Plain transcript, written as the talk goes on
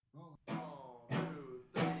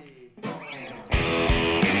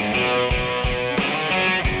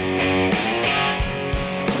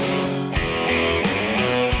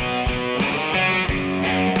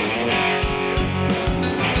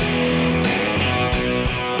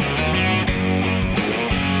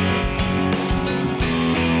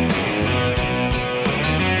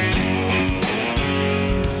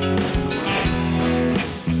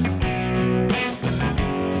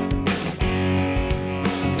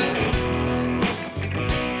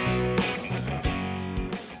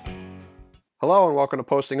Hello and welcome to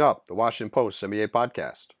Posting Up, the Washington Post NBA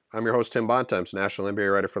podcast. I'm your host, Tim Bontemps, National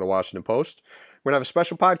NBA writer for the Washington Post. We're going to have a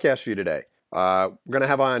special podcast for you today. We're going to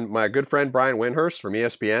have on my good friend Brian Windhorst from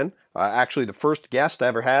ESPN, actually the first guest I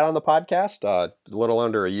ever had on the podcast, a little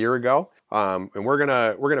under a year ago. And we're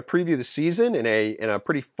gonna preview the season in a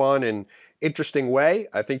pretty fun and interesting way.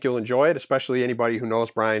 I think you'll enjoy it, especially anybody who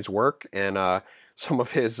knows Brian's work and some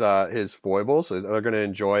of his foibles. They're going to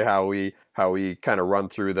enjoy how we kind of run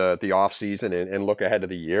through the off season and look ahead to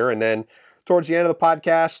the year. And then towards the end of the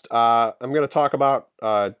podcast, I'm going to talk about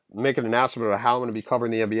make an announcement about how I'm going to be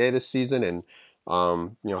covering the NBA this season and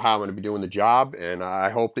how I'm going to be doing the job. And I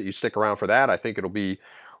hope that you stick around for that. I think it'll be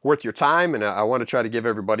worth your time, and I want to try to give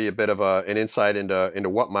everybody a bit of an insight into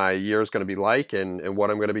what my year is going to be like and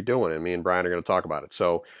what I'm going to be doing. And me and Brian are going to talk about it.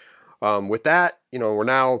 So with that, we're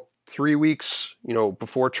now 3 weeks,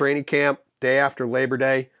 before training camp, day after Labor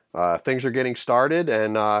Day. Things are getting started,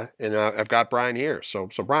 and I've got Brian here. So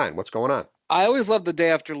Brian, what's going on? I always love the day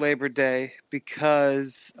after Labor Day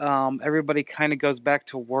because everybody kind of goes back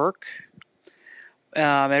to work.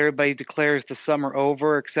 Everybody declares the summer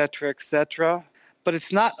over, et cetera, et cetera. But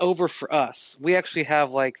it's not over for us. We actually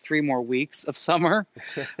have like 3 more weeks of summer.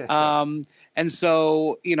 And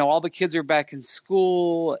so, all the kids are back in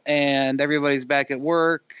school and everybody's back at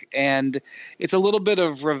work. And it's a little bit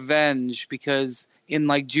of revenge because in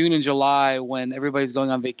like June and July, when everybody's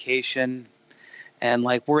going on vacation and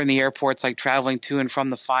like we're in the airports, like traveling to and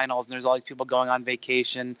from the finals, and there's all these people going on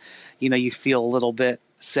vacation, you feel a little bit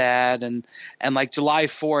sad. And like July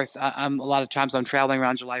 4th, a lot of times I'm traveling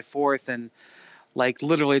around July 4th, and like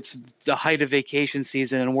literally it's the height of vacation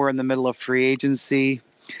season and we're in the middle of free agency,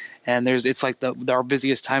 and it's like our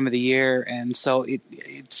busiest time of the year, and so it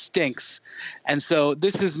stinks. And so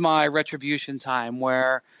this is my retribution time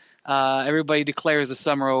where everybody declares the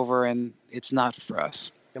summer over and it's not for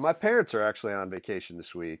us. Yeah, my parents are actually on vacation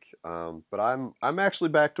this week, but I'm actually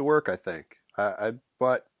back to work, I think.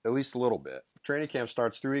 But at least a little bit. Training camp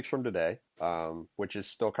starts 3 weeks from today, which is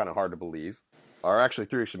still kind of hard to believe. Or actually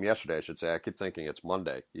 3 weeks from yesterday, I should say. I keep thinking it's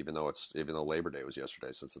Monday, even though Labor Day was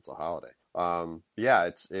yesterday, since it's a holiday. Yeah,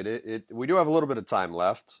 we do have a little bit of time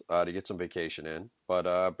left to get some vacation in,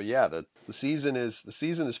 but yeah, the season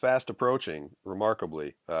is fast approaching,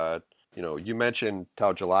 remarkably. You mentioned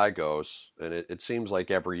how July goes, and it seems like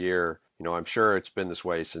every year, I'm sure it's been this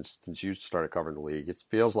way since you started covering the league. It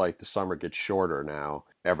feels like the summer gets shorter now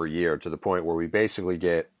every year, to the point where we basically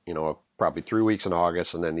get, probably 3 weeks in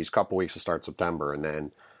August, and then these couple weeks to start September, and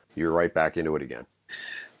then you're right back into it again.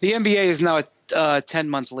 The NBA is now a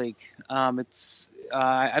 10-month league.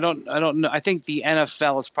 I don't know. I think the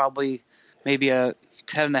NFL is probably maybe a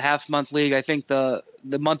 10.5-month league. I think the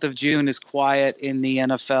month of June is quiet in the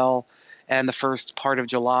NFL and the first part of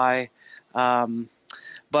July.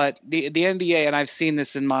 But the NBA, and I've seen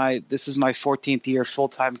this this is my 14th year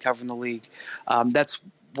full-time covering the league. That's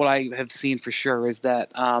what I have seen for sure, is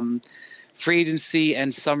that free agency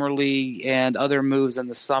and summer league and other moves in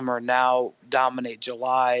the summer now dominate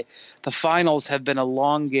July. The finals have been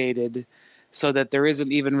elongated so that there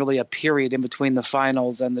isn't even really a period in between the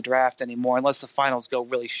finals and the draft anymore, unless the finals go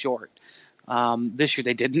really short. This year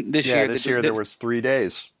they didn't. This year there was 3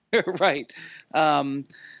 days. Right.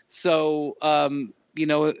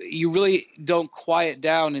 You really don't quiet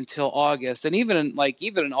down until August. And even in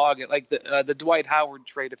August, like the Dwight Howard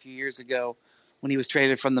trade a few years ago, when he was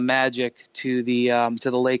traded from the Magic to the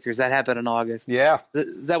Lakers, that happened in August. Yeah.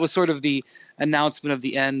 That was sort of the announcement of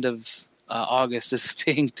the end of August as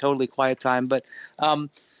being totally quiet time. But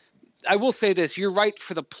I will say this: you're right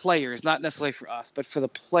for the players, not necessarily for us, but for the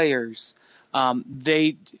players.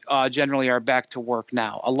 They generally are back to work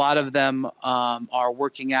now. A lot of them are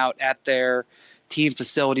working out at their team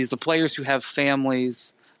facilities. The players who have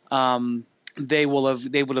families, they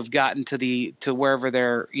would have gotten to wherever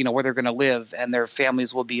they're where they're going to live, and their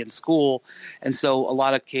families will be in school. And so a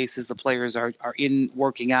lot of cases the players are in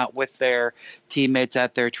working out with their teammates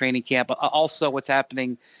at their training camp. Also, what's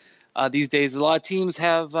happening these days, a lot of teams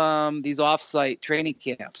have these off-site training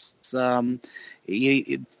camps.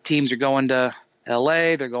 Teams are going to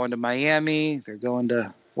LA, they're going to Miami, they're going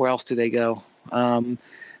to, where else do they go?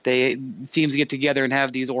 Teams get together and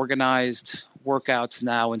have these organized workouts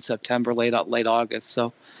now in September, late August.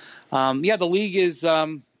 So, the league is,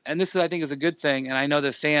 and this I think is a good thing. And I know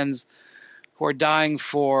the fans who are dying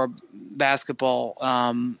for basketball,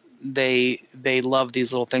 they love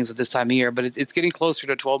these little things at this time of year. But it's getting closer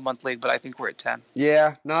to a 12-month league. But I think we're at 10.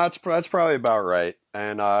 Yeah, no, that's probably about right.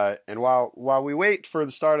 And while we wait for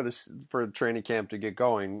the start of for the training camp to get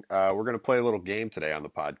going, we're going to play a little game today on the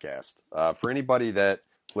podcast. For anybody that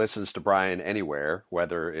listens to Brian anywhere,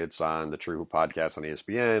 whether it's on the True Hoop podcast on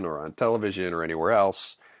ESPN or on television or anywhere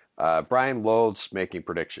else, Brian loathes making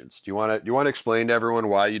predictions. Do you want to explain to everyone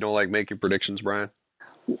why you don't like making predictions, Brian?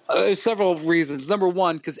 Several reasons. Number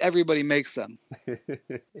one, because everybody makes them.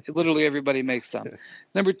 Literally everybody makes them.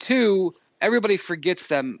 Number two, everybody forgets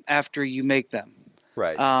them after you make them.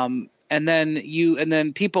 Right. And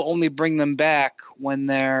then people only bring them back when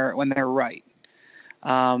they're right.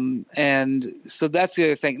 And so that's the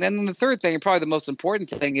other thing. Then the third thing, and probably the most important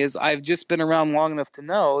thing, is I've just been around long enough to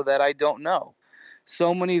know that I don't know.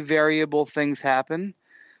 So many variable things happen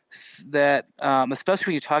that,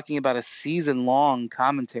 especially when you're talking about a season-long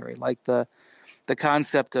commentary, like the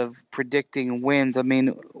concept of predicting wins. I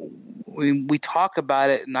mean, we talk about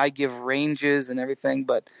it, and I give ranges and everything,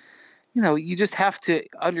 but you just have to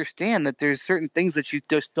understand that there's certain things that you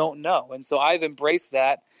just don't know. And so I've embraced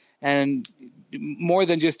that. And more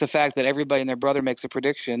than just the fact that everybody and their brother makes a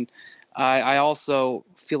prediction, I also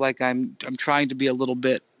feel like I'm trying to be a little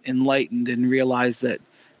bit enlightened and realize that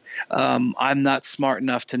I'm not smart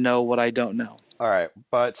enough to know what I don't know. All right.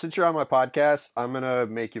 But since you're on my podcast, I'm going to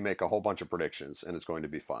make you make a whole bunch of predictions, and it's going to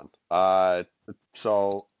be fun.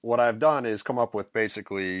 So what I've done is come up with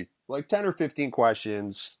basically like 10 or 15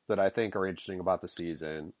 questions that I think are interesting about the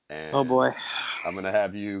season. And oh, boy. I'm going to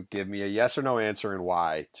have you give me a yes or no answer and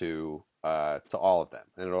why to all of them.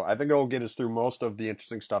 And I think it'll get us through most of the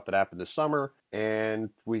interesting stuff that happened this summer, and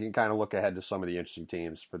we can kind of look ahead to some of the interesting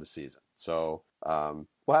teams for the season. So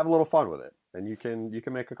we'll have a little fun with it, and you can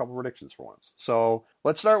make a couple predictions for once. So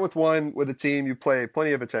let's start with one with a team you pay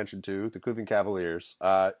plenty of attention to, the Cleveland Cavaliers.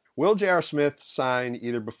 Will J.R. Smith sign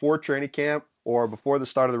either before training camp or before the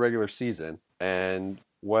start of the regular season? And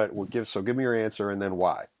give me your answer and then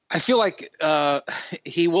why. I feel like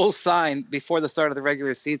he will sign before the start of the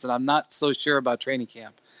regular season. I'm not so sure about training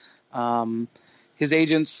camp. His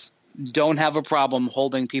agents don't have a problem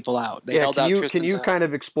holding people out. They held out Tristan. Can you kind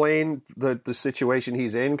of explain the situation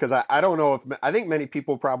he's in? Because I don't know I think many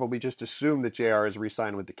people probably just assume that JR is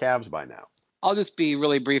re-signed with the Cavs by now. I'll just be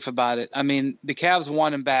really brief about it. I mean, the Cavs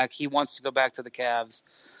want him back. He wants to go back to the Cavs.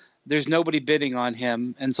 There's nobody bidding on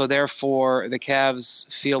him, and so therefore the Cavs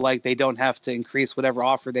feel like they don't have to increase whatever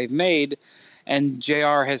offer they've made. And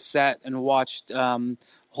JR has sat and watched a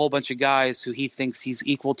whole bunch of guys who he thinks he's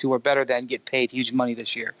equal to or better than get paid huge money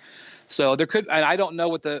this year. So there could, and I don't know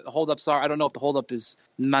what the holdups are. I don't know if the holdup is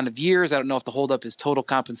the amount of years. I don't know if the holdup is total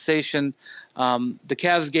compensation. The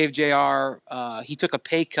Cavs gave JR, he took a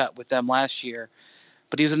pay cut with them last year,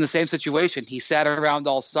 but he was in the same situation. He sat around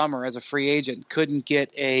all summer as a free agent, couldn't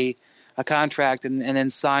get a contract, and then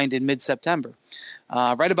signed in mid-September.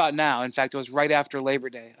 Right about now. In fact, it was right after Labor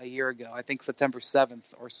Day a year ago. I think September 7th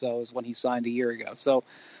or so is when he signed a year ago. So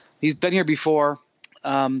he's been here before.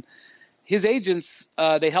 His agents,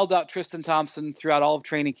 they held out Tristan Thompson throughout all of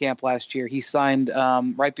training camp last year. He signed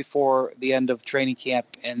right before the end of training camp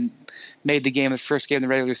and made the first game of the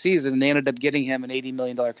regular season, and they ended up getting him an $80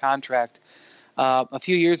 million contract. A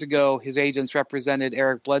few years ago, his agents represented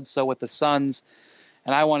Eric Bledsoe with the Suns,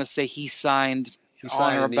 and I want to say he signed in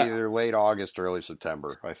either late August or early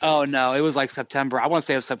September, I think. Oh, no, it was like September. I want to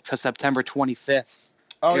say it was to September 25th.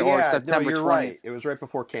 Oh, yeah, September 20th. Right. It was right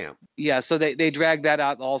before camp. Yeah, so they dragged that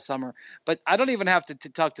out all summer. But I don't even have to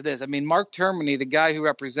talk to this. I mean, Mark Termini, the guy who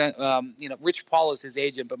Rich Paul is his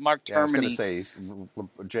agent, but Mark Termini. I was going to say,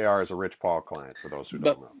 JR is a Rich Paul client, for those who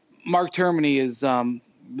don't know. Mark Termini is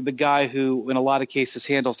the guy who, in a lot of cases,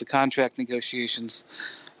 handles the contract negotiations.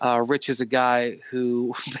 Rich is a guy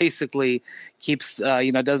who basically keeps,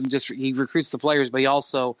 doesn't just, he recruits the players, but he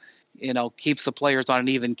also, keeps the players on an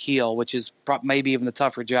even keel, which is maybe even the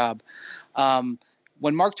tougher job.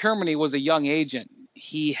 When Mark Termini was a young agent,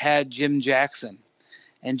 he had Jim Jackson.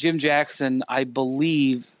 And Jim Jackson, I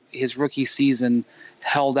believe, his rookie season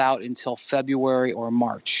held out until February or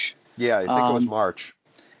March. Yeah, I think it was March.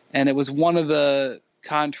 And it was one of the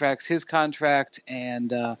contracts, his contract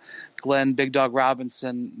and Glenn Big Dog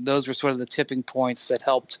Robinson, those were sort of the tipping points that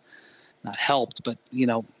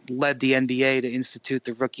led the NBA to institute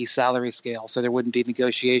the rookie salary scale so there wouldn't be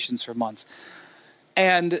negotiations for months.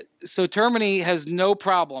 And so Termini has no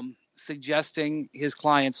problem suggesting his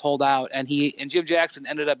clients hold out, and Jim Jackson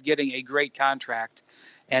ended up getting a great contract,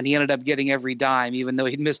 and he ended up getting every dime, even though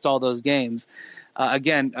he'd missed all those games.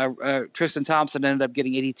 Tristan Thompson ended up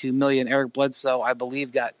getting $82 million. Eric Bledsoe, I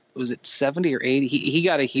believe, was it 70 or 80? He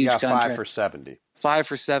got a huge contract. 5 for 70. 5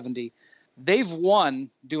 for 70. They've won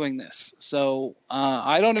doing this, so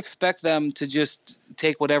I don't expect them to just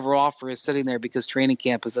take whatever offer is sitting there because training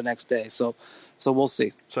camp is the next day. So we'll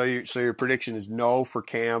see. So your prediction is no for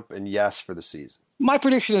camp and yes for the season. My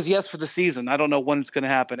prediction is yes for the season. I don't know when it's going to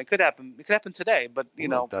happen. It could happen. It could happen today, but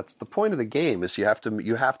that's the point of the game is you have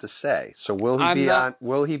to say. So will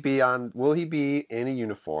he be in a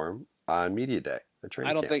uniform on media day?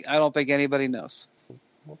 I don't think anybody knows.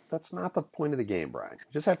 Well, that's not the point of the game, Brian. You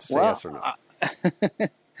just have to say yes or no.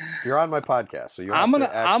 You're on my podcast, so I'm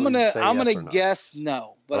gonna guess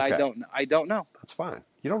no, but okay. I don't know. That's fine.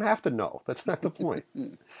 You don't have to know. That's not the point.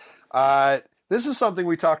 This is something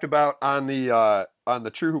we talked about on the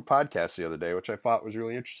True Hoop podcast the other day, which I thought was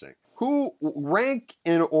really interesting. Who rank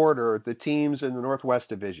in order the teams in the Northwest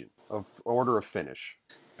Division of order of finish?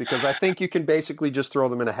 Because I think you can basically just throw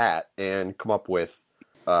them in a hat and come up with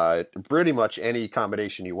pretty much any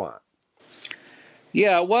combination you want.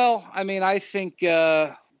 Yeah, well, I mean, I think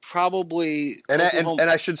probably. And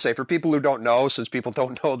I should say, for people who don't know, since people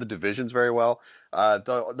don't know the divisions very well,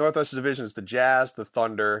 the Northwest Division is the Jazz, the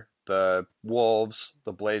Thunder, the Wolves,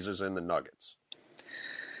 the Blazers, and the Nuggets.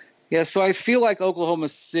 Yeah, so I feel like Oklahoma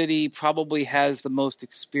City probably has the most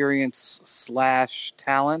experience /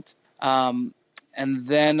 talent. And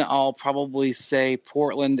then I'll probably say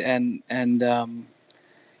Portland and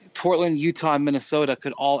Portland, Utah, and Minnesota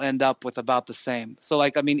could all end up with about the same. So,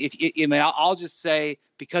 I'll just say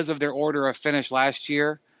because of their order of finish last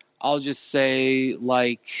year, I'll just say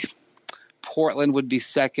Portland would be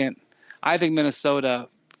second. I think Minnesota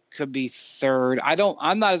could be third.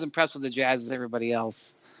 I'm not as impressed with the Jazz as everybody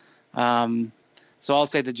else. So I'll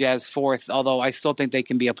say the Jazz fourth, although I still think they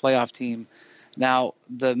can be a playoff team. Now,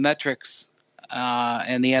 the metrics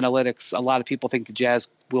and the analytics, a lot of people think the Jazz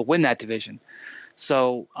will win that division.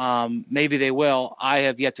 So maybe they will. I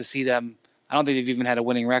have yet to see them. I don't think they've even had a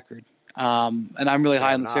winning record. And I'm really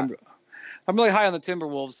high on the I'm really high on the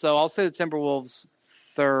Timberwolves. So I'll say the Timberwolves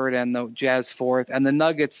third and the Jazz fourth and the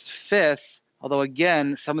Nuggets fifth. Although,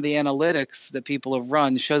 again, some of the analytics that people have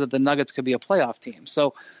run show that the Nuggets could be a playoff team.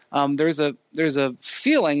 So there's a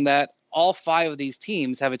feeling that all five of these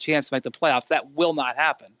teams have a chance to make the playoffs. That will not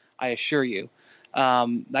happen, I assure you.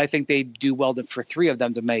 I think they do well for three of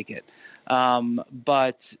them to make it.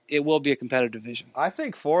 But it will be a competitive division. I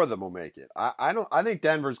think four of them will make it. I think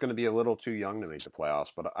Denver's going to be a little too young to make the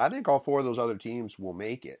playoffs, but I think all four of those other teams will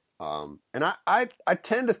make it. And I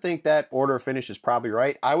tend to think that order of finish is probably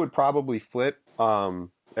right. I would probably flip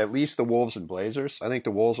at least the Wolves and Blazers. I think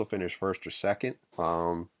the Wolves will finish first or second.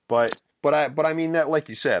 But I mean that, like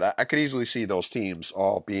you said, I could easily see those teams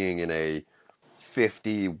all being in a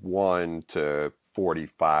 51 to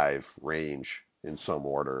 45 range in some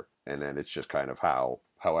order, and then it's just kind of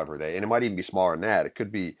however they, and it might even be smaller than that. It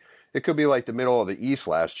could be like the middle of the East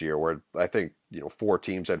last year, where I think four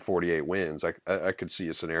teams had 48 wins. I could see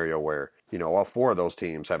a scenario where all four of those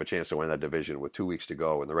teams have a chance to win that division with 2 weeks to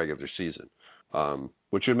go in the regular season,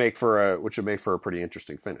 which would make for a pretty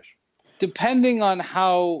interesting finish. Depending on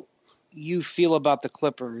how you feel about the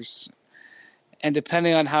Clippers, and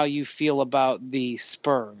depending on how you feel about the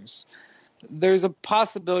Spurs, there's a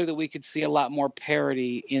possibility that we could see a lot more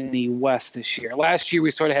parity in the West this year. Last year we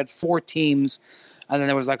sort of had four teams, and then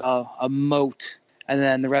there was like a moat, and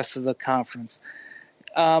then the rest of the conference.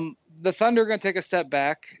 The Thunder are going to take a step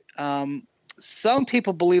back. Some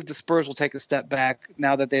people believe the Spurs will take a step back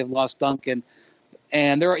now that they've lost Duncan,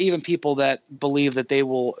 and there are even people that believe that they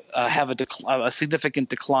will have a significant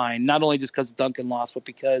decline, not only just because Duncan lost, but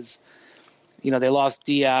because they lost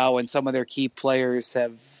Diaw, and some of their key players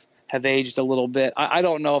have aged a little bit. I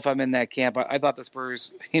don't know if I'm in that camp. I thought the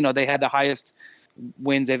Spurs, they had the highest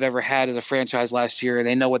wins they've ever had as a franchise last year.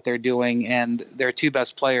 They know what they're doing, and their two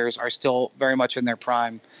best players are still very much in their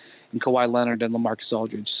prime, in Kawhi Leonard and LaMarcus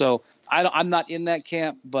Aldridge. So I'm not in that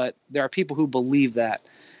camp, but there are people who believe that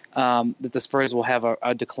the Spurs will have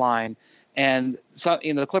a decline. And so,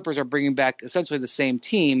 the Clippers are bringing back essentially the same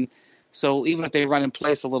team. So even if they run in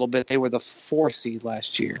place a little bit, they were the 4 seed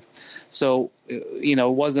last year. So, it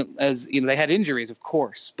wasn't as, they had injuries, of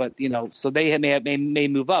course, but, so they may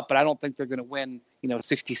move up, but I don't think they're going to win,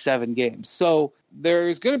 67 games. So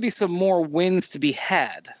there's going to be some more wins to be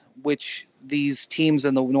had, which these teams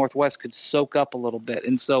in the Northwest could soak up a little bit.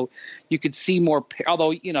 And so you could see more, although,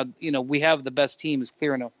 we have the best team is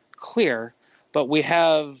clear, but we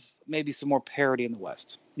have maybe some more parity in the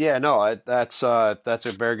West. Yeah, no, that's a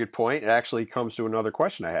very good point. It actually comes to another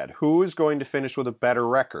question I had. Who is going to finish with a better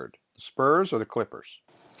record, the Spurs or the Clippers?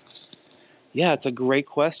 Yeah, it's a great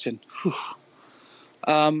question.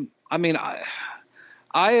 I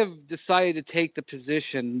have decided to take the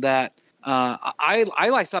position that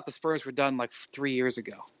I thought the Spurs were done like 3 years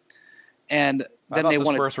ago. And then the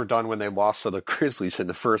Spurs were done when they lost to the Grizzlies in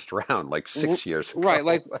the first round, like 6 years ago. Right,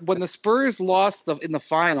 like when the Spurs lost in the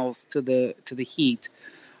finals to the Heat,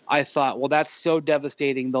 I thought, well, that's so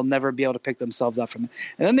devastating. They'll never be able to pick themselves up from it.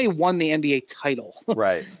 And then they won the NBA title.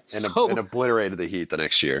 Right. And Obliterated the Heat the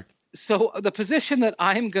next year. So the position that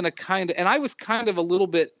I'm going to and I was kind of a little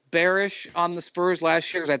bit bearish on the Spurs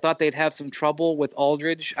last year because I thought they'd have some trouble with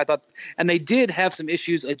Aldridge. And they did have some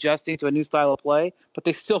issues adjusting to a new style of play, but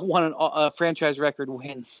they still won a franchise record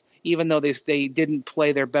wins, even though they didn't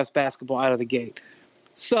play their best basketball out of the gate.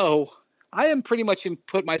 So I am pretty much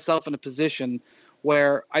put myself in a position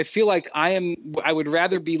where I feel like I would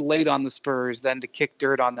rather be late on the Spurs than to kick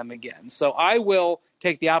dirt on them again. So I will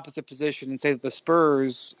take the opposite position and say that the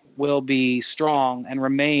Spurs will be strong and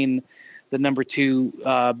remain the number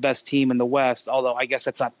 2 best team in the West, although I guess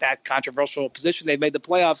that's not that controversial position. They've made the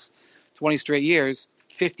playoffs 20 straight years,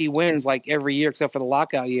 50 wins like every year except for the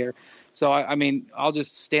lockout year. So, I mean, I'll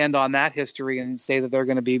just stand on that history and say that they're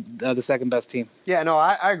going to be the second best team. Yeah, no,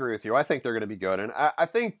 I agree with you. I think they're going to be good. And I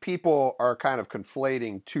think people are kind of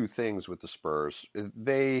conflating two things with the Spurs.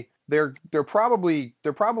 They're probably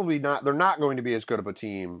not going to be as good of a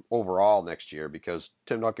team overall next year because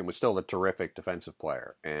Tim Duncan was still a terrific defensive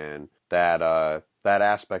player, and that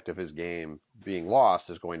aspect of his game being lost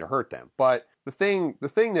is going to hurt them. But the thing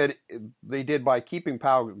that they did by getting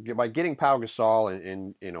Pau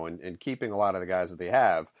Gasol and keeping a lot of the guys that they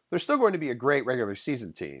have, they're still going to be a great regular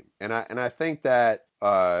season team. And I think that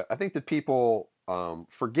people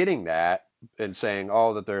forgetting that and saying,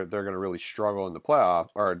 that they're going to really struggle in the playoff,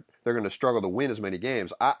 or they're going to struggle to win as many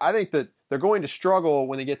games. I think that they're going to struggle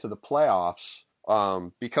when they get to the playoffs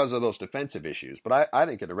because of those defensive issues. But I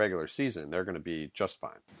think in the regular season, they're going to be just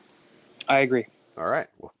fine. I agree. All right.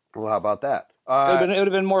 Well, how about that? It would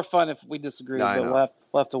have been more fun if we disagreed, but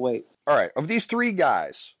we'll have to wait. All right. Of these 3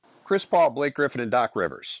 guys, Chris Paul, Blake Griffin, and Doc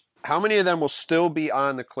Rivers, how many of them will still be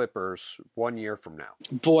on the Clippers 1 year from now?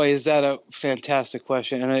 Boy, is that a fantastic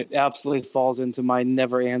question, and it absolutely falls into my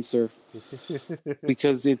never answer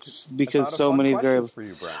because so many variables. For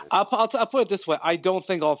you, Brian. I'll put it this way: I don't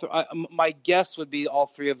think all 3. My guess would be all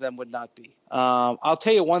 3 of them would not be. I'll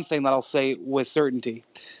tell you one thing that I'll say with certainty.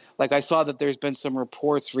 Like I saw that there's been some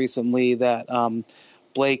reports recently that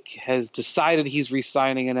Blake has decided he's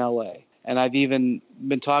re-signing in LA. And I've even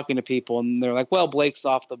been talking to people, and they're like, well, Blake's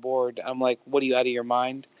off the board. I'm like, what, are you out of your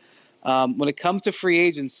mind? When it comes to free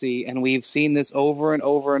agency, and we've seen this over and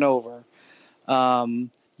over and over,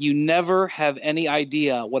 you never have any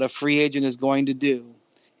idea what a free agent is going to do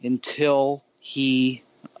until he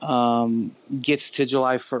gets to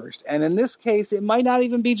July 1st. And in this case, it might not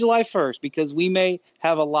even be July 1st because we may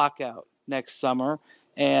have a lockout next summer.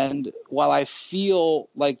 And while I feel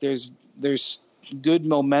like there's good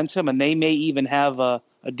momentum, and they may even have a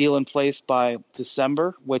deal in place by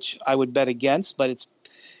December, which I would bet against, but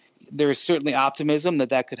there's certainly optimism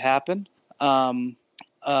that could happen.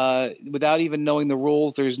 Without even knowing the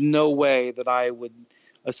rules, there's no way that I would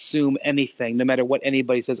assume anything, no matter what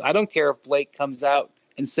anybody says. I don't care if Blake comes out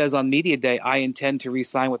and says on media day, I intend to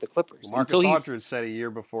re-sign with the Clippers. Well, Marcus Aldridge said a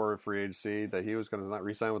year before free agency that he was going to not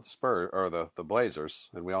re-sign with the Spurs or the Blazers,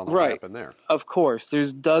 and we all know what happened there. Of course,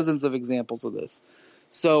 there's dozens of examples of this.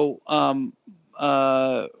 So,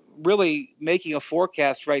 really making a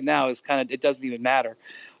forecast right now is it doesn't even matter.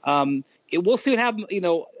 We'll see what happens.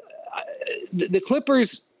 The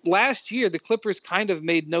Clippers last year, the Clippers kind of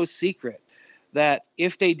made no secret that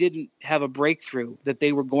if they didn't have a breakthrough, that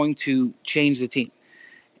they were going to change the team.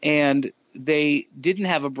 And they didn't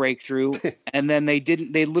have a breakthrough, and then they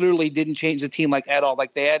literally didn't change the team at all.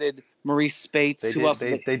 Like they added Maurice Spates.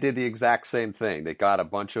 They did the exact same thing. They got a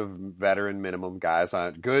bunch of veteran minimum guys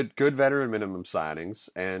on good veteran minimum signings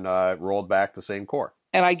and rolled back the same core.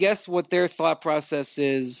 And I guess what their thought process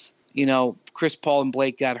is, Chris Paul and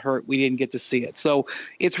Blake got hurt. We didn't get to see it. So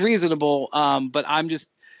it's reasonable. But I'm just,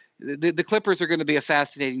 the Clippers are going to be a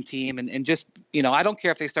fascinating team. And just, I don't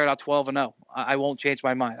care if they start out 12-0. I won't change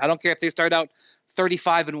my mind. I don't care if they start out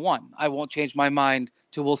 35-1. I won't change my mind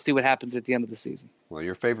till we'll see what happens at the end of the season. Well,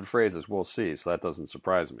 your favorite phrase is "we'll see," so that doesn't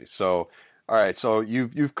surprise me. So, all right, so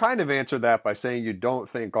you've kind of answered that by saying you don't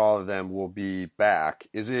think all of them will be back.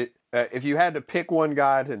 Is it if you had to pick one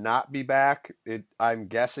guy to not be back? I'm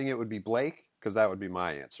guessing it would be Blake, because that would be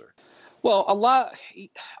my answer. Well,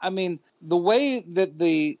 the way that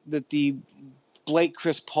the Blake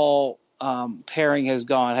Chris Paul pairing has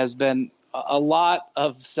gone has been a lot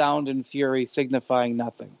of sound and fury signifying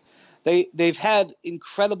nothing. They've had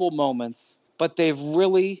incredible moments, but they've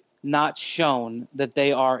really not shown that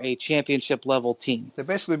they are a championship level team. They've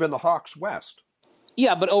basically been the Hawks West.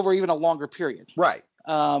 Yeah, but over even a longer period. Right.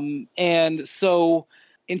 And so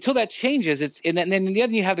until that changes, and then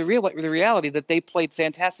you have the reality that they played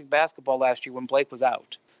fantastic basketball last year when Blake was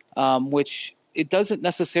out, which it doesn't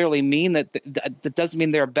necessarily mean that doesn't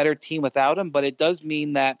mean they're a better team without him, but it does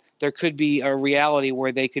mean that there could be a reality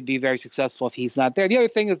where they could be very successful if he's not there. The other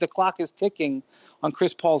thing is the clock is ticking on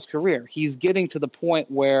Chris Paul's career. He's getting to the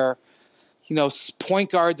point where,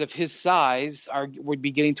 point guards of his size would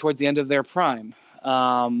be getting towards the end of their prime.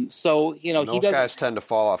 Those guys tend to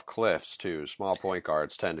fall off cliffs too. Small point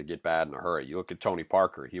guards tend to get bad in a hurry. You look at Tony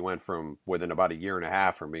Parker; he went from within about a year and a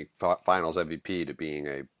half from being Finals MVP to being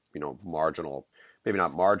a marginal, maybe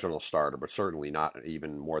not marginal starter, but certainly not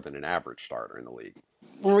even more than an average starter in the league.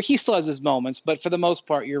 Well, he still has his moments, but for the most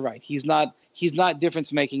part, you're right. He's not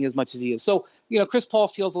difference making as much as he is. So, Chris Paul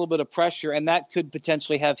feels a little bit of pressure, and that could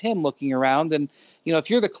potentially have him looking around. And, if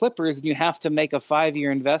you're the Clippers and you have to make a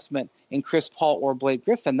 5-year investment in Chris Paul or Blake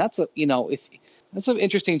Griffin, that's an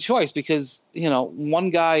interesting choice because, one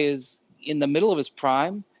guy is in the middle of his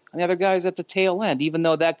prime and the other guy is at the tail end, even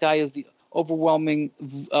though that guy is the overwhelming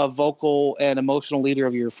vocal and emotional leader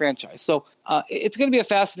of your franchise. So it's going to be a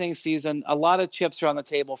fascinating season. A lot of chips are on the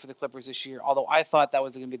table for the Clippers this year, although I thought that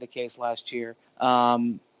was going to be the case last year.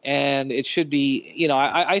 And it should be,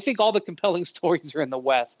 I think all the compelling stories are in the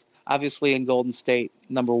West, obviously in Golden State,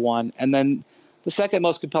 number one. And then the second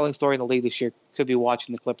most compelling story in the league this year could be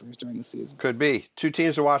watching the Clippers during the season. Could be. 2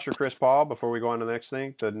 teams to watch for Chris Paul before we go on to the next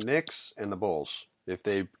thing, the Knicks and the Bulls. If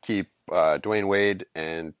they keep Dwayne Wade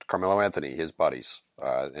and Carmelo Anthony, his buddies,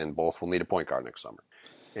 and both will need a point guard next summer,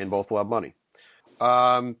 and both will have money.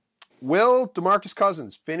 Will DeMarcus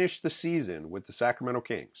Cousins finish the season with the Sacramento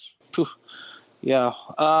Kings? Yeah,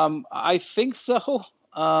 I think so.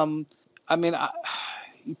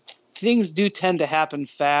 Things do tend to happen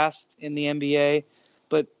fast in the NBA,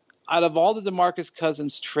 but out of all the DeMarcus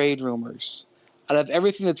Cousins trade rumors, out of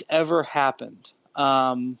everything that's ever happened,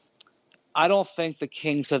 I don't think the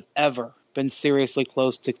Kings have ever been seriously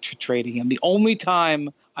close to trading him. The only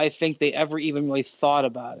time I think they ever even really thought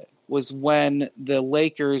about it was when the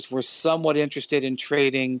Lakers were somewhat interested in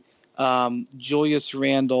trading Julius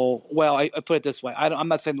Randle. Well, I put it this way. I'm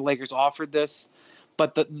not saying the Lakers offered this,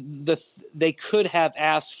 but they could have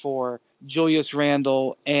asked for Julius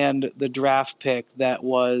Randle and the draft pick that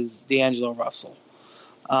was D'Angelo Russell.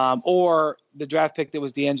 Or the draft pick that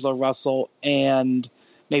was D'Angelo Russell and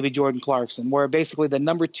maybe Jordan Clarkson, where basically the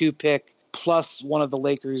number 2 pick plus one of the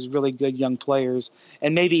Lakers' really good young players,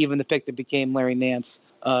 and maybe even the pick that became Larry Nance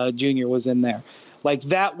Jr. was in there. Like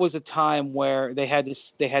that was a time where they had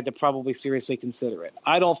to probably seriously consider it.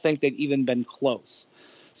 I don't think they've even been close.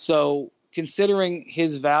 So considering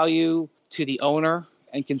his value to the owner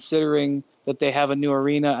and considering that they have a new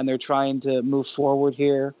arena and they're trying to move forward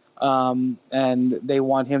here, and they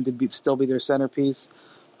want him to still be their centerpiece,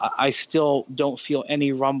 I still don't feel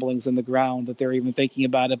any rumblings in the ground that they're even thinking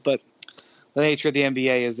about it. But the nature of the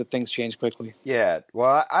NBA is that things change quickly. Yeah,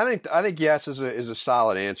 well, I think yes is a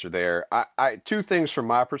solid answer there. I 2 things from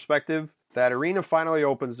my perspective. That arena finally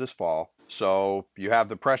opens this fall, so you have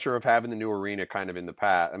the pressure of having the new arena kind of in the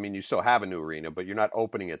past. I mean, you still have a new arena, but you're not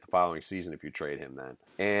opening it the following season if you trade him then.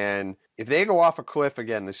 And if they go off a cliff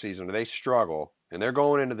again this season, or they struggle, and they're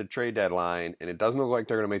going into the trade deadline, and it doesn't look like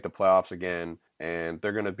they're going to make the playoffs again, and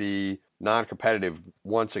they're going to be non-competitive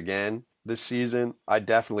once again this season, I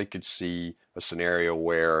definitely could see a scenario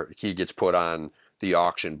where he gets put on the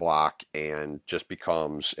auction block and just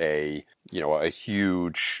becomes a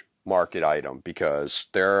huge market item, because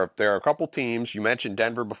there are a couple teams, you mentioned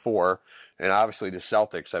Denver before, and obviously the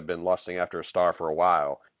Celtics have been lusting after a star for a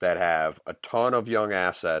while, that have a ton of young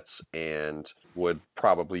assets and would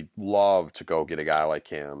probably love to go get a guy like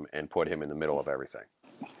him and put him in the middle of everything.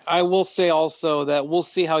 I will say also that we'll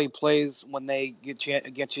see how he plays when they get you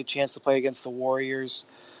a chance to play against the Warriors.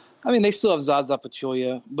 I mean, they still have Zaza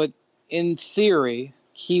Pachulia, but in theory,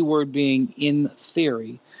 keyword being in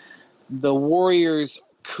theory, the Warriors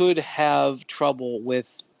could have trouble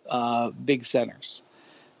with big centers.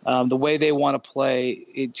 The way they want to play,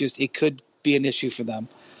 it could be an issue for them.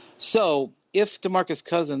 So if DeMarcus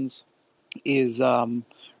Cousins is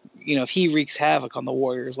if he wreaks havoc on the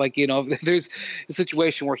Warriors, if there's a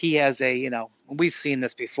situation where he has we've seen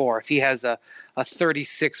this before, if he has a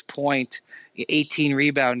 36-point, 18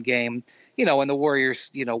 rebound game, and the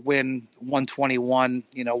Warriors, win 121,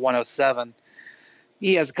 107,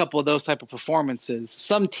 he has a couple of those type of performances.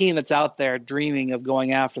 Some team that's out there dreaming of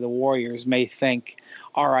going after the Warriors may think,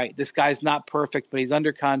 all right, this guy's not perfect, but he's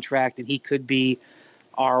under contract and he could be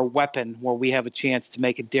our weapon where we have a chance to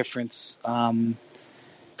make a difference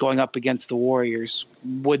going up against the Warriors.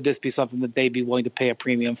 Would this be something that they'd be willing to pay a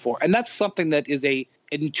premium for? And that's something that is a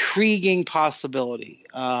intriguing possibility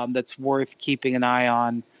that's worth keeping an eye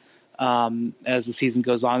on as the season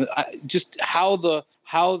goes on. Just how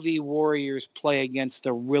how the Warriors play against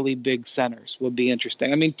the really big centers would be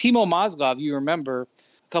interesting. I mean, Timo Mozgov, you remember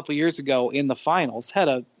a couple years ago in the finals, had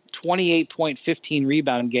a 28-point, 15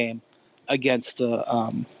 rebound game against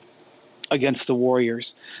the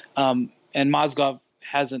Warriors, and Mozgov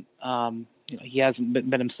hasn't he hasn't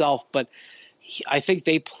been himself, but I think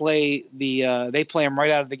they play him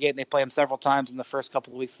right out of the gate, and they play him several times in the first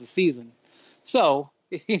couple of weeks of the season. So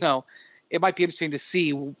it might be interesting to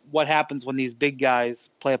see what happens when these big guys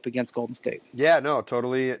play up against Golden State. Yeah, no,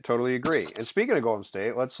 totally agree. And speaking of Golden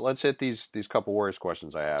State, let's hit these couple Warriors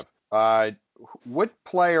questions I have. What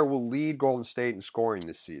player will lead Golden State in scoring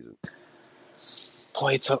this season?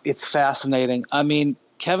 Boy, it's fascinating. I mean,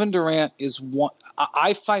 Kevin Durant is one.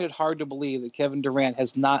 I find it hard to believe that Kevin Durant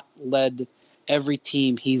has not led every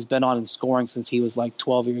team he's been on in scoring since he was like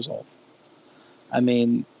 12 years old. I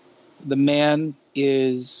mean, the man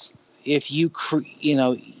is, he's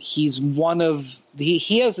one of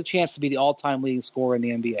he has a chance to be the all-time leading scorer in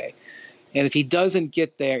the NBA. And if he doesn't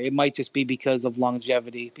get there, it might just be because of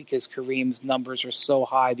longevity, because Kareem's numbers are so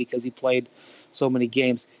high because he played so many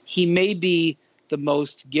games. He may be the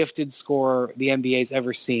most gifted scorer the NBA's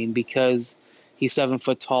ever seen because he's 7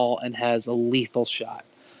 foot tall and has a lethal shot.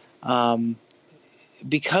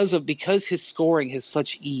 Because his scoring has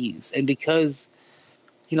such ease, and because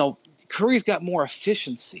Curry's got more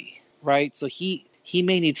efficiency, right? So he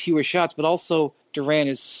may need fewer shots, but also Durant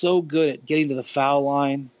is so good at getting to the foul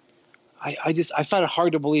line. I find it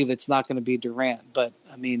hard to believe it's not going to be Durant, but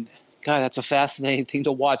I mean, God, that's a fascinating thing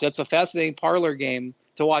to watch. That's a fascinating parlor game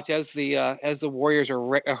to watch as the Warriors are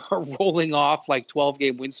rolling off like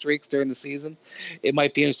 12-game win streaks during the season. It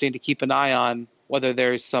might be interesting to keep an eye on whether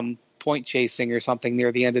there's some point chasing or something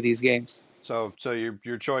near the end of these games. So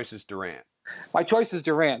your choice is Durant. My choice is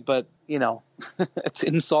Durant, but it's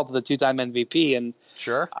an insult to the two-time MVP, and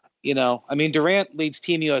sure, I mean, Durant leads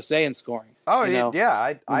Team USA in scoring. Oh,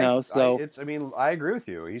 yeah. I agree with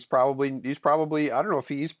you. He's probably. I don't know if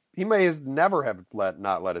he may have never have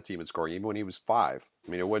not led a team in scoring, even when he was 5.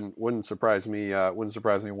 I mean, it wouldn't surprise me. Wouldn't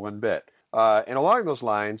surprise me one bit. And along those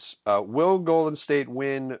lines, will Golden State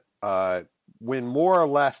win more or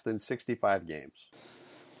less than 65 games?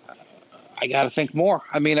 I got to think more.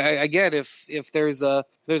 I mean, I get if there's a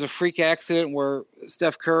freak accident where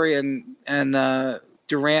Steph Curry and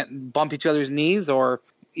Durant bump each other's knees, or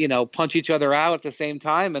punch each other out at the same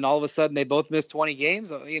time, and all of a sudden they both miss 20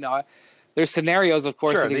 games. There's scenarios, of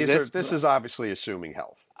course, that exist. This is obviously assuming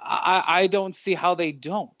health. I don't see how they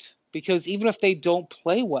don't, because even if they don't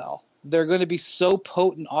play well, they're going to be so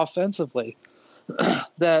potent offensively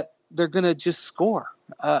that they're going to just score.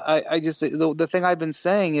 The thing I've been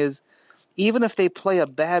saying is, even if they play a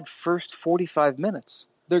bad first 45 minutes,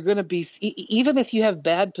 they're going to be, even if you have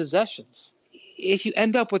bad possessions, if you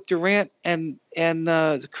end up with Durant and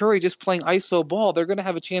Curry just playing iso ball, they're going to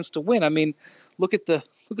have a chance to win. I mean, look at the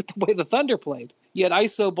way the Thunder played. You had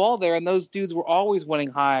iso ball there, and those dudes were always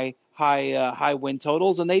winning high win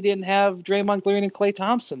totals, and they didn't have Draymond Green and Klay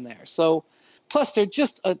Thompson there. So, plus they're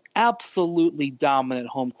just an absolutely dominant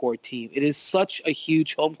home court team. It is such a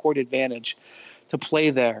huge home court advantage to play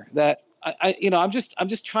there that I'm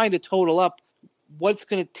just trying to total up what's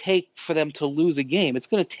going to take for them to lose a game. It's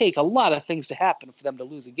going to take a lot of things to happen for them to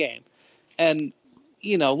lose a game. And,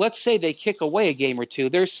 let's say they kick away a game or two.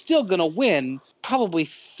 They're still going to win probably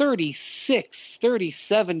 36,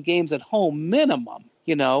 37 games at home minimum.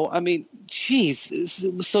 I mean, geez.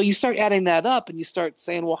 So you start adding that up and you start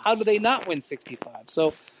saying, well, how do they not win 65?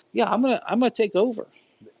 So, yeah, I'm gonna take over.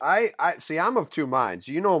 I see. I'm of two minds.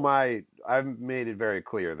 I've made it very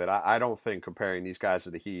clear that I don't think comparing these guys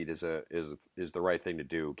to the Heat is the right thing to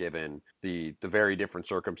do, given the very different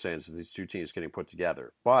circumstances these two teams getting put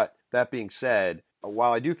together. But that being said,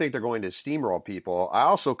 while I do think they're going to steamroll people, I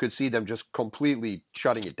also could see them just completely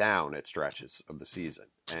shutting it down at stretches of the season.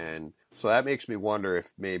 And so that makes me wonder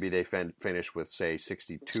if maybe they finish with, say,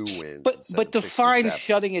 62 wins. But define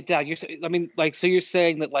shutting it down. So you're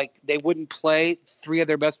saying that they wouldn't play 3 of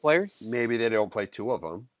their best players? Maybe they don't play 2 of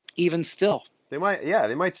them. Even still, they might. Yeah,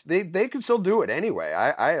 they might. They could still do it anyway.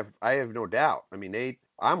 I have no doubt. I mean,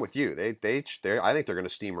 I'm with you. I think they're going to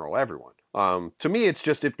steamroll everyone. To me, it's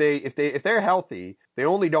just if they're healthy, they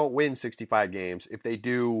only don't win 65 games if they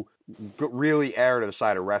do really err to the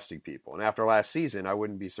side of resting people. And after last season, I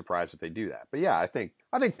wouldn't be surprised if they do that. But yeah, I think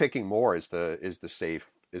picking more is the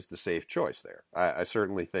safe choice there. I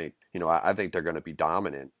certainly think I think they're going to be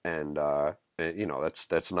dominant, and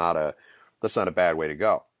that's not a bad way to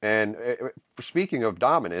go. And speaking of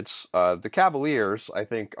dominance, the Cavaliers, I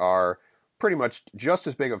think, are pretty much just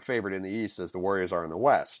as big of a favorite in the East as the Warriors are in the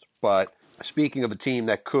West. But speaking of a team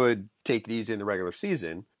that could take it easy in the regular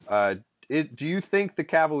season, do you think the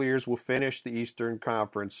Cavaliers will finish the Eastern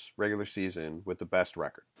Conference regular season with the best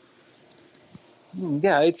record?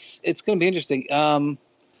 Yeah, it's going to be interesting.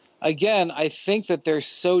 Again, I think that they're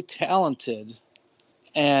so talented,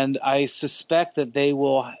 and I suspect that they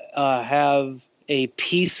will have a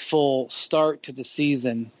peaceful start to the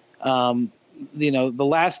season. The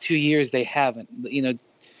last 2 years they haven't.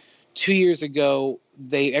 2 years ago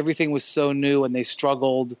everything was so new and they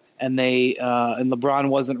struggled, and and LeBron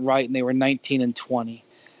wasn't right, and they were 19-20.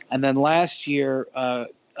 And then last year,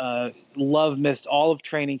 Love missed all of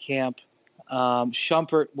training camp.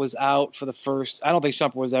 Shumpert was out for the first. I don't think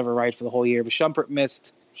Shumpert was ever right for the whole year, but Shumpert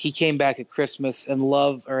missed. He came back at Christmas, and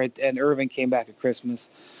Irving came back at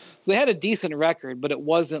Christmas. So they had a decent record, but it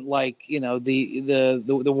wasn't like the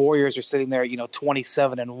Warriors are sitting there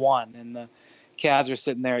 27-1, and the Cavs are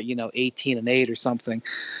sitting there at 18-8 or something.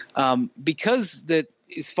 Because that,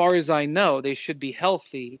 as far as I know, they should be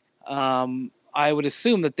healthy. I would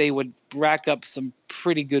assume that they would rack up some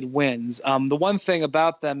pretty good wins. The one thing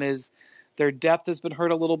about them is their depth has been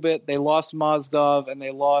hurt a little bit. They lost Mozgov and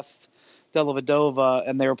they lost Dellavedova,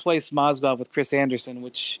 and they replaced Mozgov with Chris Anderson,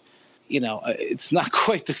 which, it's not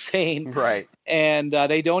quite the same. Right. And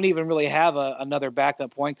they don't even really have another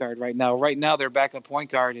backup point guard right now. Right now, their backup point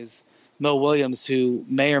guard is Mo Williams, who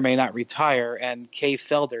may or may not retire, and Kay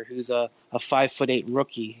Felder, who's a 5'8"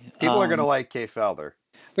 rookie. People are going to like Kay Felder.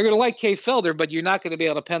 They're going to like Kay Felder, but you're not going to be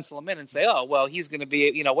able to pencil him in and say, oh, well, he's going to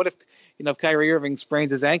be, what if, if Kyrie Irving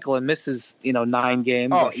sprains his ankle and misses, 9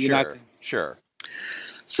 games? Oh, sure.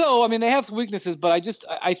 So, I mean, they have some weaknesses, but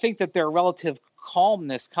I think that their relative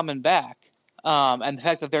calmness coming back, and the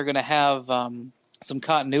fact that they're going to have some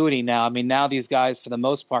continuity now. I mean, now these guys, for the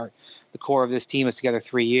most part, the core of this team is together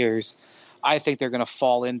 3 years. I think they're going to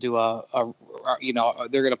fall into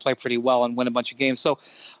they're going to play pretty well and win a bunch of games. So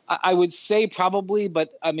I would say probably, but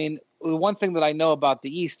I mean, the one thing that I know about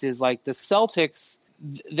the East is like the Celtics,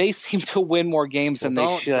 they seem to win more games than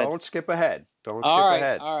they should. Don't skip ahead. Don't skip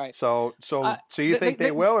ahead. All right. So you think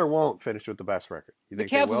they will or won't finish with the best record? You think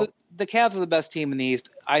they will? The Cavs are the best team in the East.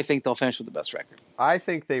 I think they'll finish with the best record. I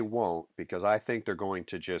think they won't, because I think they're going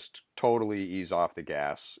to just totally ease off the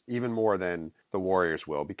gas, even more than the Warriors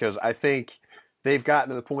will, because I think they've gotten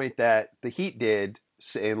to the point that the Heat did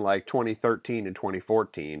in like 2013 and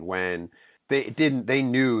 2014 when they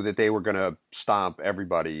knew that they were going to stomp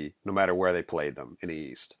everybody no matter where they played them in the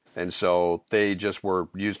East. And so they just were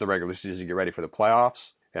using the regular season to get ready for the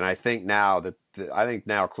playoffs. And I think now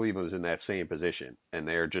Cleveland is in that same position, and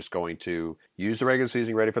they're just going to use the regular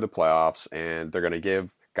season ready for the playoffs, and they're going to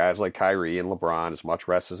give guys like Kyrie and LeBron as much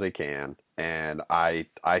rest as they can. And I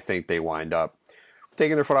think they wind up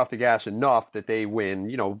taking their foot off the gas enough that they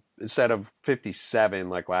win, instead of 57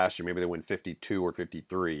 like last year, maybe they win 52 or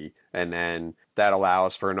 53, and then that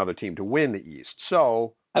allows for another team to win the East.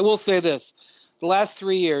 So I will say this. The last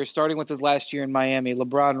 3 years, starting with his last year in Miami,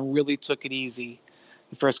 LeBron really took it easy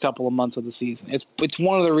the first couple of months of the season. It's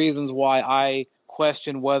one of the reasons why I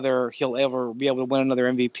question whether he'll ever be able to win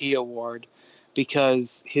another MVP award,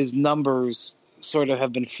 because his numbers sort of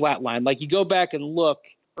have been flatlined. Like, you go back and look,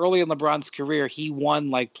 early in LeBron's career, he won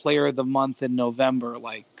like Player of the Month in November,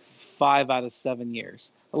 like 5 out of 7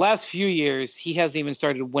 years. The last few years, he hasn't even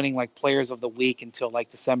started winning like Players of the Week until like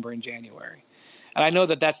December and January. And I know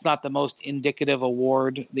that that's not the most indicative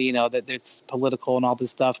award, that it's political and all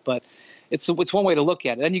this stuff, but it's one way to look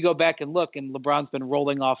at it. Then you go back and look, and LeBron's been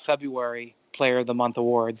rolling off February Player of the Month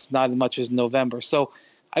awards, not as much as November. So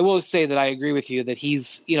I will say that I agree with you that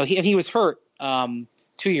he's, he was hurt 2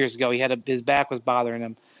 years ago. His back was bothering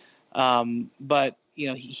him, but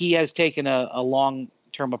he has taken a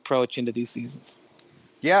long-term approach into these seasons.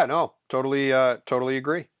 Yeah, no, totally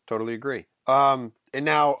agree. And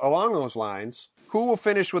now along those lines, who will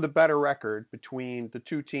finish with a better record between the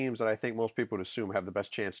two teams that I think most people would assume have the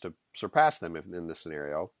best chance to surpass them in this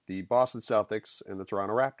scenario, the Boston Celtics and the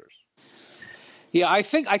Toronto Raptors? Yeah, I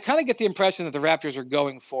kind of get the impression that the Raptors are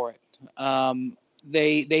going for it.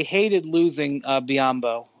 They hated losing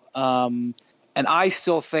Biyombo, and I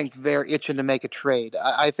still think they're itching to make a trade.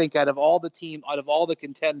 I think out of all the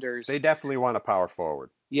contenders, they definitely want a power forward.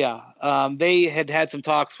 Yeah, they had some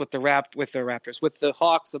talks with the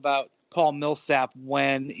Hawks about Paul Millsap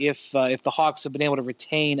if the Hawks had been able to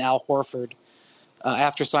retain Al Horford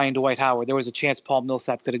after signing Dwight Howard, there was a chance Paul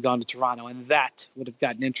Millsap could have gone to Toronto, and that would have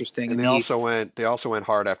gotten interesting. And they also went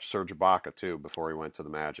hard after Serge Ibaka too before he went to the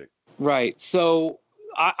Magic. Right. So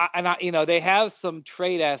they have some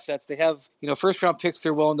trade assets. They have first round picks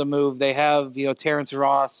they're willing to move. They have Terrence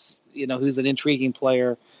Ross, who's an intriguing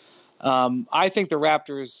player. I think the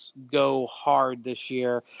Raptors go hard this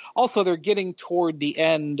year. Also, they're getting toward the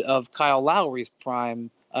end of Kyle Lowry's prime.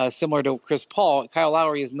 Similar to Chris Paul, Kyle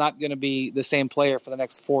Lowry is not going to be the same player for the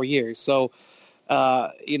next 4 years. So,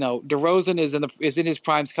 DeRozan is in his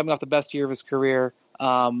primes, coming off the best year of his career.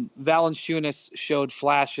 Valanciunas showed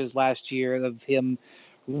flashes last year of him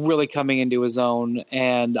really coming into his own,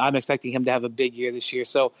 and I'm expecting him to have a big year this year.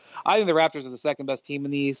 So I think the Raptors are the second best team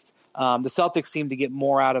in the East. The Celtics seem to get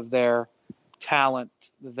more out of their talent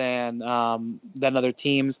than other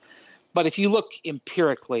teams. But if you look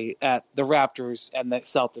empirically at the Raptors and the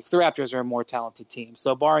Celtics, the Raptors are a more talented team.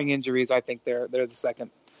 So barring injuries, I think they're the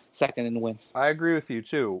second in wins. I agree with you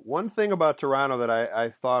too. One thing about Toronto that I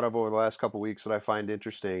thought of over the last couple of weeks that I find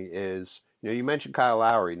interesting is, you mentioned Kyle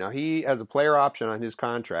Lowry. Now he has a player option on his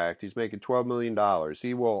contract. He's making $12 million.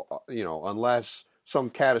 He will, unless some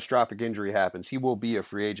catastrophic injury happens, he will be a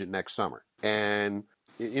free agent next summer. And,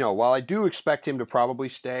 while I do expect him to probably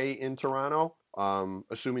stay in Toronto,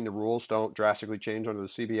 assuming the rules don't drastically change under the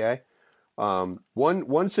CBA,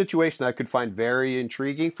 one situation I could find very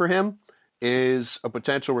intriguing for him is a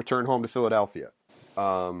potential return home to Philadelphia,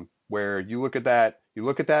 where you look at that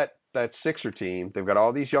Sixer team. They've got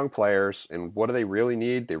all these young players, and what do they really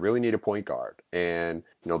need? They really need a point guard, and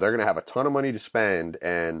they're going to have a ton of money to spend.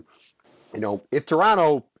 And if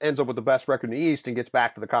Toronto ends up with the best record in the East and gets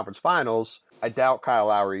back to the conference finals, I doubt Kyle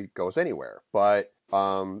Lowry goes anywhere. But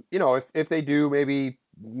if they do,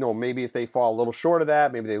 maybe if they fall a little short of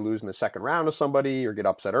that, maybe they lose in the second round to somebody or get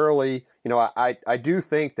upset early. I do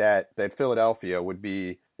think that Philadelphia would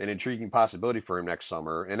be an intriguing possibility for him next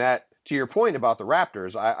summer. And that, to your point about the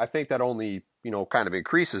Raptors, I think that only, kind of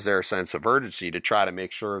increases their sense of urgency to try to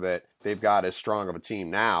make sure that they've got as strong of a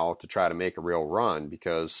team now to try to make a real run,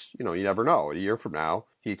 because, you never know. A year from now,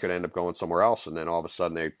 he could end up going somewhere else, and then all of a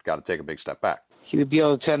sudden they've got to take a big step back. He would be able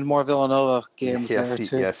to attend more Villanova games there,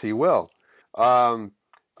 too. Yes, he will. All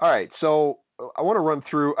right, so I want to run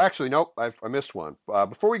through. Actually, nope, I missed one.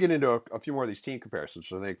 Before we get into a few more of these team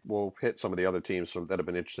comparisons, I think we'll hit some of the other teams that have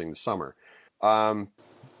been interesting this summer.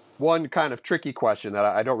 One kind of tricky question that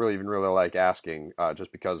I don't really like asking,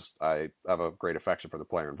 just because I have a great affection for the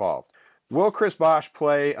player involved. Will Chris Bosh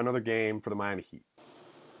play another game for the Miami Heat?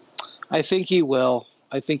 I think he will.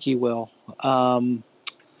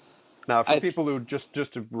 Now, for people who just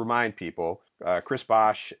to remind people, Chris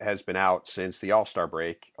Bosh has been out since the All-Star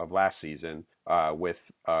break of last season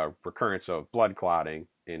with recurrence of blood clotting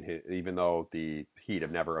even though the Heat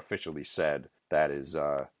have never officially said that is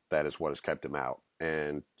what has kept him out.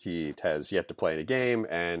 And he has yet to play in a game,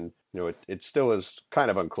 and it still is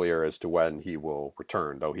kind of unclear as to when he will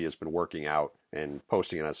return, though he has been working out and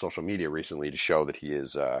posting it on social media recently to show that he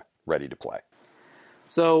is ready to play.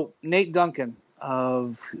 So Nate Duncan,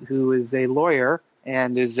 who is a lawyer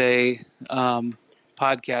and is a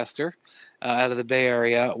podcaster out of the Bay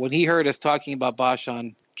Area, when he heard us talking about Bosh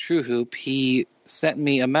on True Hoop, he sent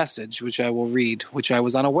me a message, which I will read, which I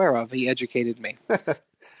was unaware of. He educated me.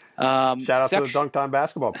 Shout out to the Dunked On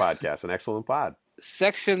Basketball podcast, an excellent pod.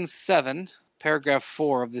 Section 7, paragraph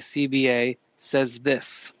 4 of the CBA says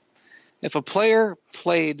this: if a player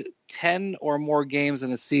played 10 or more games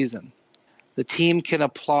in a season, the team can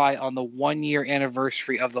apply on the 1-year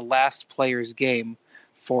anniversary of the last player's game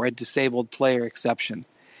for a disabled player exception.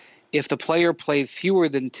 If the player played fewer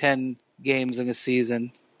than 10 games in a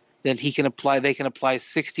season, then they can apply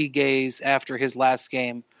 60 days after his last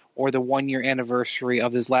game or the 1-year anniversary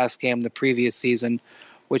of his last game the previous season,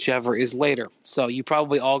 whichever is later. So you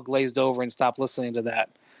probably all glazed over and stopped listening to that,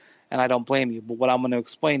 and I don't blame you. But what I'm going to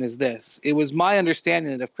explain is this. It was my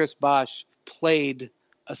understanding that if Chris Bosh played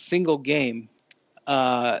a single game,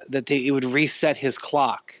 it would reset his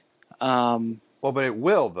clock. Well, but it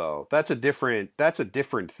will, though. That's a different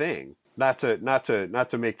thing. Not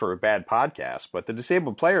to make for a bad podcast, but the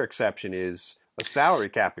disabled player exception is a salary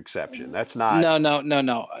cap exception. That's not.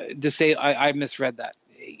 No. I misread that.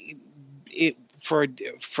 For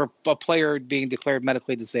a player being declared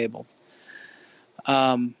medically disabled.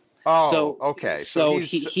 Okay. So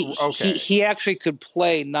he actually could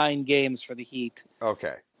play 9 games for the Heat.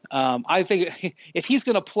 Okay. I think if he's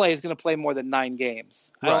going to play, he's going to play more than 9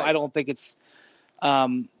 games. Right. I don't think it's.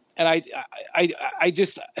 And I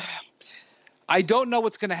don't know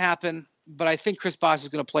what's going to happen, but I think Chris Bosh is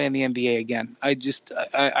going to play in the NBA again. I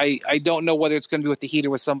don't know whether it's going to be with the Heat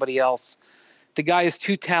or with somebody else. The guy is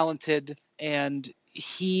too talented, and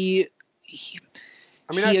I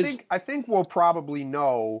think we'll probably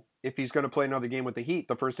know if he's going to play another game with the Heat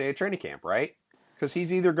the first day of training camp, right? Because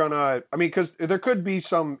he's either going to – because there could be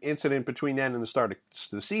some incident between then and the start of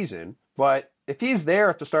the season. But if he's there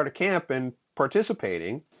at the start of camp and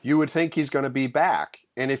participating, you would think he's going to be back.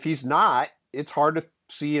 And if he's not, it's hard to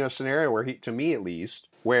see a scenario where to me at least,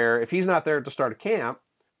 where if he's not there at the start of camp,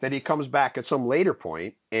 that he comes back at some later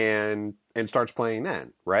point and starts playing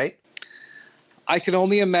then, right? I can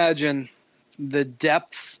only imagine the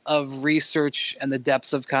depths of research and the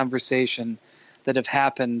depths of conversation that have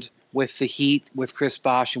happened with the Heat, with Chris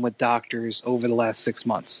Bosh, and with doctors over the last 6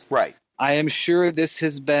 months. Right. I am sure this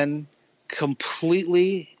has been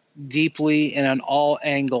completely, deeply, and on all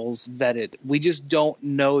angles vetted. We just don't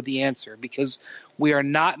know the answer because we are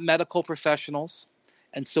not medical professionals,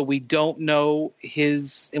 and so we don't know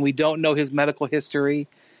his medical history.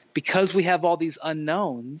 Because we have all these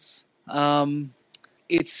unknowns,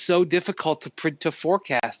 it's so difficult to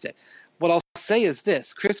forecast it. What I'll say is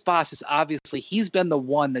this: Chris Bosh is he's been the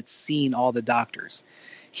one that's seen all the doctors.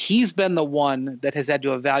 He's been the one that has had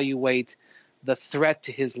to evaluate the threat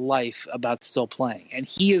to his life about still playing. And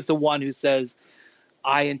he is the one who says,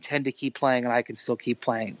 I intend to keep playing and I can still keep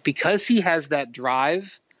playing. Because he has that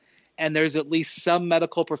drive, and there's at least some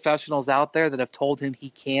medical professionals out there that have told him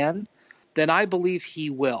he can, then I believe he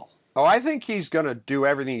will. Oh, I think he's going to do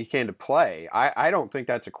everything he can to play. I don't think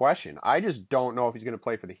that's a question. I just don't know if he's going to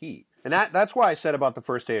play for the Heat. And that's why I said about the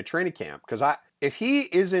first day of training camp. Because if he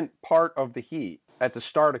isn't part of the Heat at the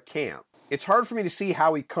start of camp, it's hard for me to see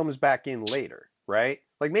how he comes back in later, right?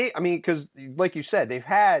 Because like you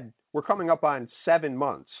said, we're coming up on 7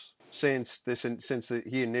 months since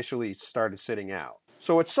he initially started sitting out.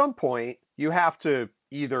 So at some point, you have to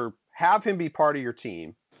either have him be part of your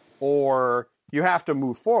team or you have to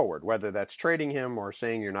move forward, whether that's trading him or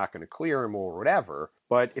saying you're not going to clear him or whatever.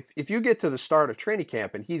 But if you get to the start of training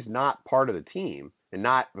camp and he's not part of the team and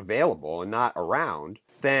not available and not around,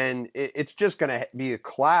 then it's just going to be a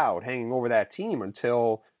cloud hanging over that team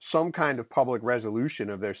until some kind of public resolution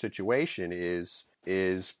of their situation is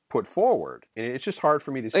put forward. And it's just hard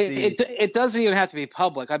for me to see. It doesn't even have to be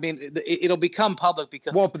public. I mean, it'll become public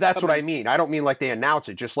because... Well, but that's what I mean. I don't mean like they announce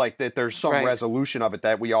it, just like that there's some resolution of it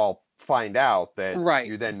that we all find out that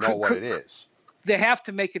you then know what it is. They have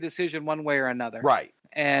to make a decision one way or another. Right.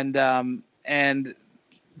 And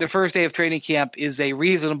the first day of training camp is a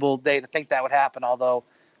reasonable day to think that would happen, although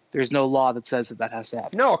there's no law that says that has to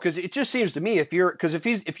happen. No, because it just seems to me if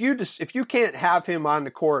you can't have him on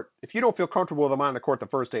the court, if you don't feel comfortable with him on the court the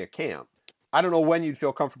first day of camp, I don't know when you'd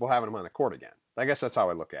feel comfortable having him on the court again. I guess that's how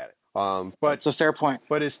I look at it. But it's a fair point.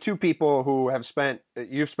 But as two people who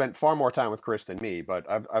you've spent far more time with Chris than me, but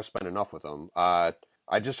I've spent enough with him.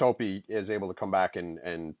 I just hope he is able to come back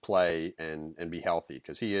and play and be healthy,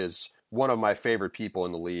 because he is one of my favorite people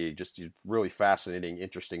in the league. Just a really fascinating,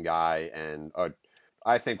 interesting guy, and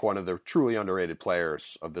I think one of the truly underrated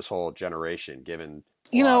players of this whole generation, given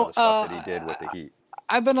a lot of the stuff that he did with the Heat.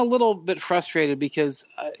 I've been a little bit frustrated because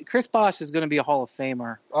Chris Bosh is going to be a Hall of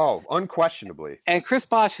Famer. Oh, unquestionably. And Chris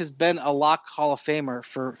Bosh has been a lock Hall of Famer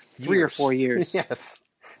for 3 or 4 years. Yes.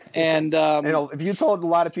 And if you told a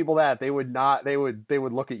lot of people that, they would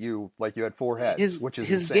look at you like you had 4 heads, which is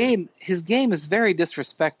insane. His game is very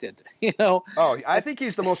disrespected, Oh, I think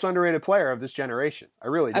he's the most underrated player of this generation. I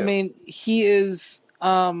really do. I mean, he is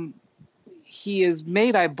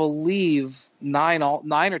made, I believe,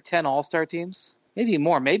 9 or 10 All-Star teams. Maybe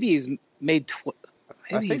more. Maybe he's made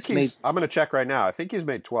I'm going to check right now. I think he's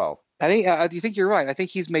made 12. Do you think you're right? I think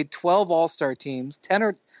he's made 12 All-Star teams, 10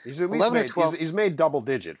 or he's at least 11 made, or 12. He's made double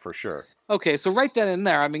digit for sure. Okay, so right then and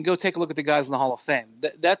there, I mean, go take a look at the guys in the Hall of Fame.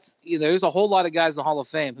 There's a whole lot of guys in the Hall of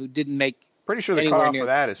Fame who didn't make. Pretty sure the cutoff for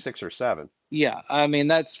that is 6 or 7. Yeah, I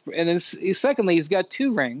mean and then secondly, he's got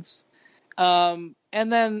 2 rings.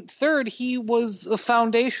 And then third, he was a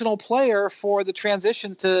foundational player for the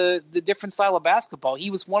transition to the different style of basketball. He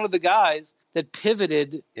was one of the guys that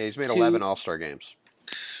pivoted. Yeah, he's made 11 All-Star games.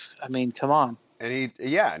 I mean, come on. And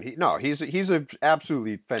he's a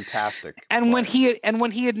absolutely fantastic. And player.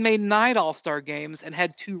 when he had made 9 All-Star games and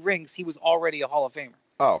had 2 rings, he was already a Hall of Famer.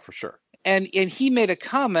 Oh, for sure. And he made a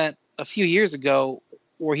comment a few years ago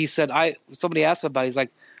where he said, somebody asked him about it, he's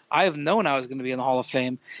like, I have known I was going to be in the Hall of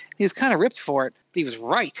Fame. He was kind of ripped for it, but he was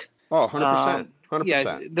right. Oh, 100%. 100%.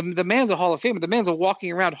 Yeah, the man's a Hall of Famer. The man's a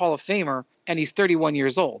walking around Hall of Famer, and he's 31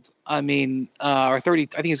 years old. I mean, or 30. I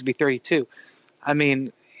think he's going to be 32. I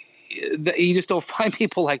mean, you just don't find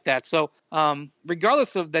people like that. So,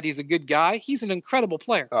 regardless of that, he's a good guy. He's an incredible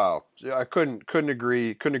player. Oh, I couldn't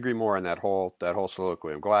agree more on that whole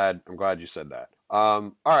soliloquy. I'm glad you said that.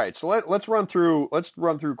 All right, so let's run through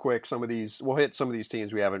quick some of these. We'll hit some of these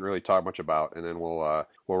teams we haven't really talked much about, and then we'll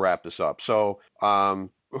wrap this up. So,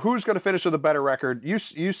 who's going to finish with a better record?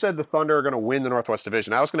 You said the Thunder are going to win the Northwest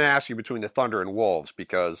Division. I was going to ask you between the Thunder and Wolves,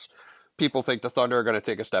 because people think the Thunder are going to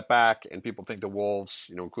take a step back, and people think the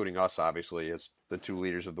Wolves, including us, obviously, as the two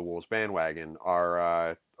leaders of the Wolves bandwagon,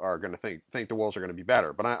 are going to think the Wolves are going to be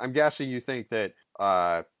better. But I'm guessing you think that.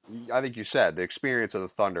 I think you said the experience of the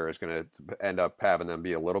Thunder is going to end up having them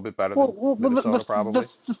be a little bit better than Minnesota, probably.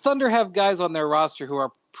 The Thunder have guys on their roster who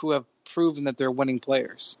have proven that they're winning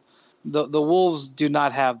players. The Wolves do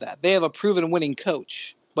not have that. They have a proven winning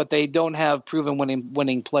coach, but they don't have proven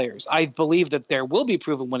winning players. I believe that there will be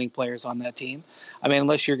proven winning players on that team. I mean,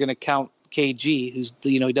 unless you're going to count KG, who's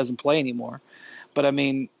he doesn't play anymore. But I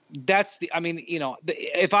mean,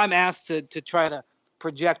 if I'm asked to try to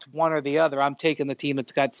project one or the other, I'm taking the team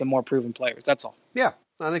that's got some more proven players. That's all. Yeah,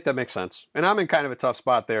 I think that makes sense. And I'm in kind of a tough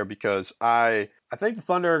spot there because I think the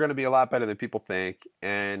Thunder are going to be a lot better than people think,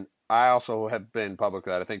 and I also have been public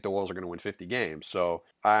that I think the Wolves are going to win 50 games. So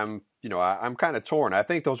I'm kind of torn. I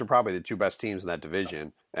think those are probably the two best teams in that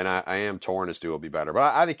division, and I am torn as to who will be better.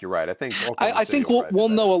 But I think you're right. I think we'll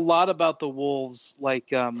know a lot about the Wolves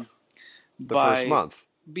the first month.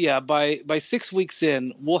 Yeah, by 6 weeks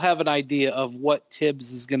in, we'll have an idea of what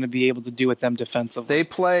Tibbs is going to be able to do with them defensively. They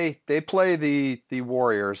play the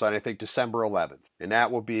Warriors on, I think, December 11th, and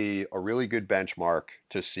that will be a really good benchmark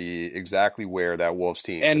to see exactly where that Wolves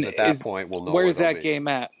team is. At that point, we'll know where's that game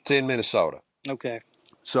at. It's in Minnesota. Okay.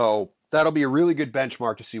 So that'll be a really good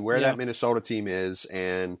benchmark to see where that Minnesota team is,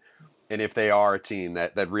 and if they are a team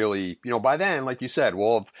that really, by then, like you said,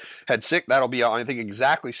 we'll have had that'll be, I think,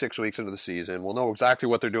 exactly 6 weeks into the season. We'll know exactly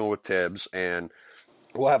what they're doing with Tibbs, and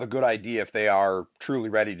we'll have a good idea if they are truly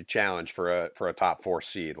ready to challenge for a top 4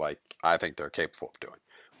 seed, like I think they're capable of doing.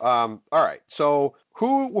 All right, so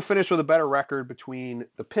who will finish with a better record between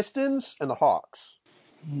the Pistons and the Hawks?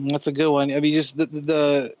 That's a good one. I mean, just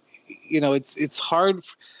it's hard.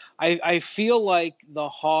 I feel like the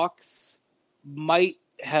Hawks might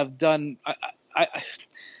have done.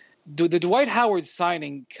 The Dwight Howard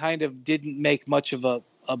signing kind of didn't make much of a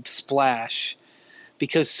splash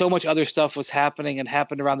because so much other stuff was happening and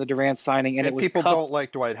happened around the Durant signing, and it was people don't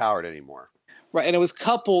like Dwight Howard anymore, right? And it was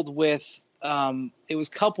coupled with Horford's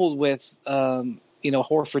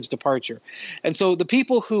departure, and so the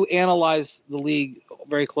people who analyze the league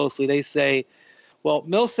very closely, they say, well,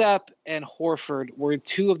 Millsap and Horford were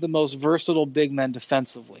two of the most versatile big men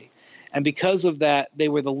defensively. And because of that, they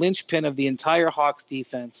were the linchpin of the entire Hawks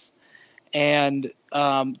defense. And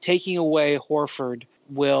taking away Horford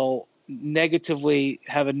will negatively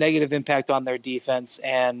have a negative impact on their defense,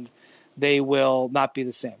 and they will not be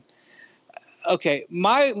the same. Okay,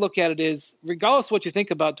 my look at it is, regardless of what you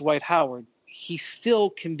think about Dwight Howard, he still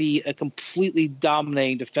can be a completely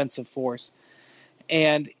dominating defensive force.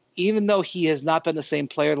 And even though he has not been the same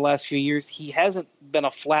player the last few years, he hasn't been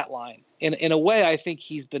a flat line. In a way, I think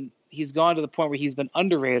he's gone to the point where he's been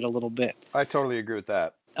underrated a little bit. I totally agree with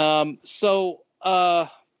that. I'll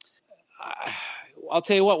tell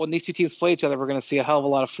you what, when these two teams play each other, we're going to see a hell of a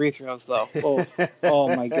lot of free throws, though.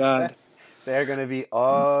 Oh my God. They're going to be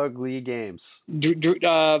ugly games.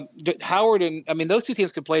 Howard and those two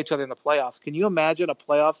teams could play each other in the playoffs. Can you imagine a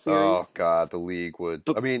playoff series? Oh God, the league would.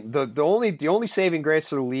 The only saving grace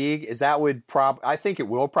for the league is that I think it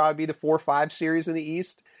will probably be the 4-5 series in the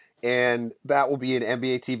East, and that will be an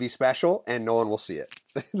NBA TV special, and no one will see it.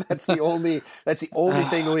 That's the only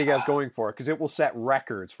thing the league has going for it, because it will set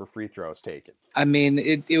records for free throws taken. I mean,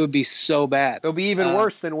 it would be so bad. It'll be even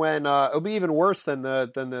worse than when the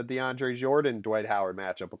DeAndre Jordan Dwight Howard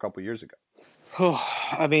matchup a couple years ago.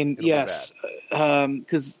 I mean, yes,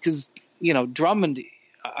 because Drummond.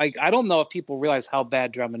 I don't know if people realize how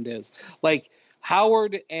bad Drummond is. Like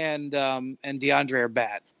Howard and DeAndre are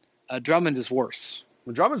bad. Drummond is worse.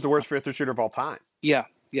 Well, Drummond's the worst free throw shooter of all time. Yeah.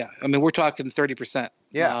 I mean, we're talking 30%.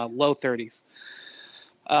 Yeah, low 30s.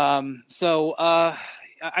 So I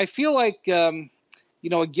feel like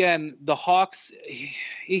again, the Hawks.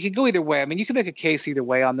 You could go either way. I mean, you can make a case either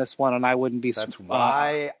way on this one, and I wouldn't be. That's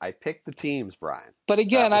why I picked the teams, Brian. But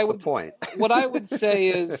again, point. What I would say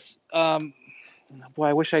is, boy,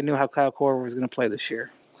 I wish I knew how Kyle Korver was going to play this year.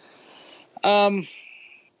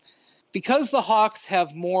 Because the Hawks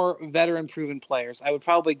have more veteran proven players, I would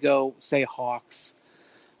probably go say Hawks.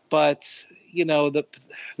 But, the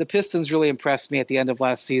Pistons really impressed me at the end of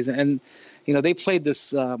last season. And, they played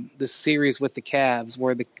this series with the Cavs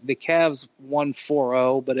where the Cavs won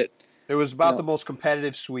 4-0, but it was about the most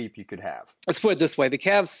competitive sweep you could have. Let's put it this way. The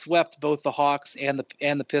Cavs swept both the Hawks and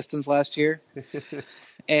the Pistons last year.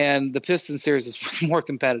 And the Pistons series was more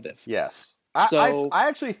competitive. Yes. I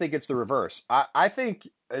actually think it's the reverse. I think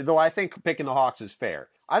picking the Hawks is fair.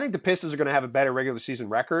 I think the Pistons are going to have a better regular season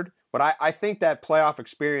record, but I think that playoff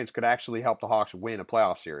experience could actually help the Hawks win a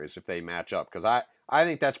playoff series if they match up, because I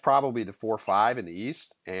think that's probably the 4-5 in the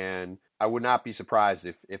East, and I would not be surprised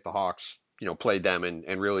if the Hawks played them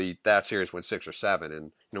and really that series went 6 or 7,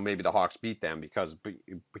 and maybe the Hawks beat them because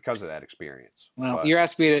of that experience. Well, you're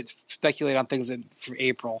asking me to speculate on things for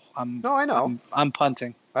April. No, I know. I'm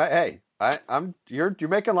punting. You're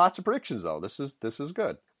making lots of predictions though. This is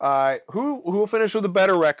good. Who will finish with a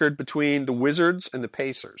better record between the Wizards and the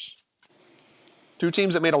Pacers? Two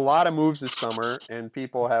teams that made a lot of moves this summer, and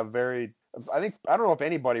people have I don't know if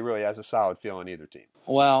anybody really has a solid feel on either team.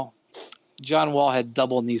 Well, John Wall had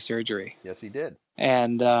double knee surgery. Yes, he did.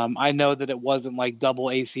 And I know that it wasn't like double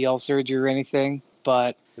ACL surgery or anything,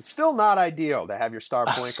 but it's still not ideal to have your star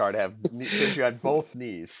point guard have surgery on both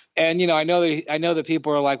knees. And I know that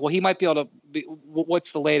people are like, well, he might be able to.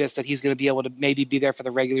 What's the latest that he's going to be able to maybe be there for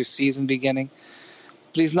the regular season beginning?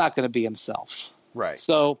 But he's not going to be himself. Right.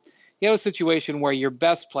 So you have a situation where your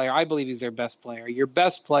best player, I believe he's their best player. Your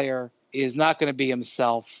best player is not going to be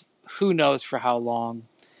himself. Who knows for how long?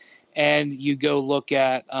 And you go look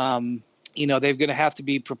at, they're going to have to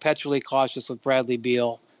be perpetually cautious with Bradley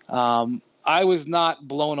Beal. I was not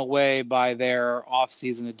blown away by their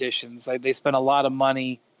offseason additions. They spent a lot of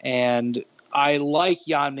money, and I like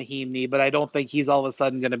Jan Mahimni, but I don't think he's all of a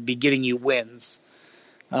sudden going to be getting you wins.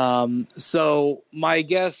 So my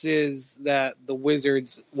guess is that the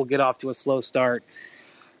Wizards will get off to a slow start.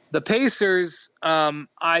 The Pacers,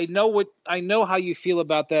 I know how you feel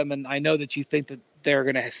about them, and I know that you think that they're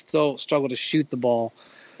going to still struggle to shoot the ball.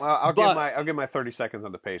 Well, I'll give my 30 seconds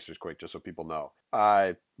on the Pacers quick, just so people know.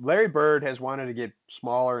 Larry Bird has wanted to get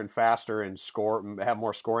smaller and faster and have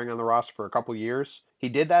more scoring on the roster for a couple years. He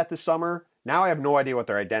did that this summer. Now I have no idea what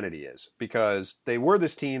their identity is, because they were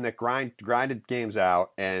this team that grinded games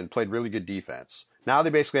out and played really good defense. Now they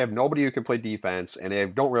basically have nobody who can play defense, and they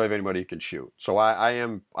don't really have anybody who can shoot. So I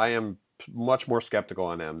am much more skeptical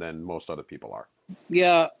on them than most other people are.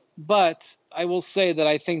 Yeah. But I will say that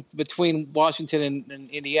I think between Washington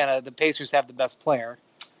and Indiana, the Pacers have the best player.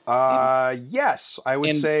 Yes, I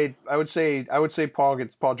would say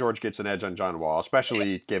Paul George gets an edge on John Wall,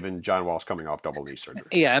 especially given John Wall's coming off double knee surgery.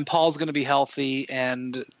 Yeah, and Paul's going to be healthy,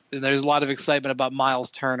 and there's a lot of excitement about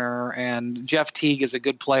Miles Turner, and Jeff Teague is a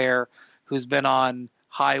good player who's been on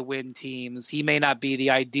high win teams. He may not be the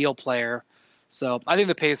ideal player, so I think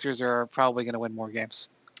the Pacers are probably going to win more games.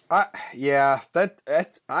 I have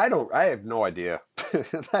no idea.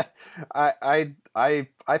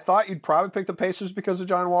 I thought you'd probably pick the Pacers because of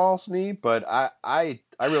John Wall's knee, but I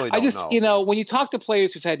really don't know. When you talk to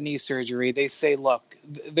players who've had knee surgery, they say, look,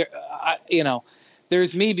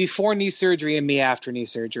 there's me before knee surgery and me after knee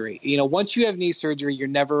surgery. Once you have knee surgery, you're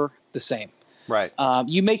never the same. Right.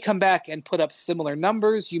 You may come back and put up similar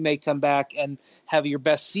numbers. You may come back and have your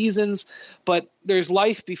best seasons, but there's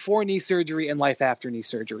life before knee surgery and life after knee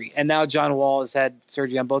surgery. And now John Wall has had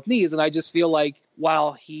surgery on both knees. And I just feel like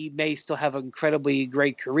while he may still have an incredibly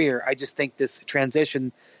great career, I just think this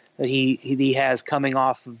transition that he has coming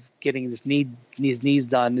off of getting his knees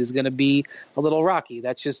done is going to be a little rocky.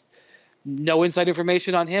 That's just no inside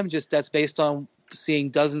information on him. Just that's based on seeing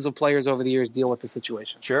dozens of players over the years deal with the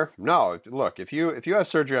situation. Sure. No, look, if you have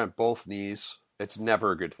surgery on both knees, it's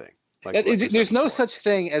never a good thing. There's no such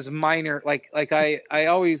thing as minor. I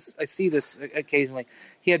see this occasionally.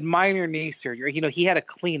 He had minor knee surgery. He had a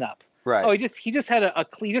cleanup. Right. Oh, he just had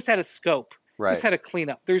a scope. Right. Just had a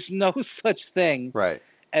cleanup. There's no such thing. Right.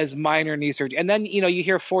 As minor knee surgery. And then you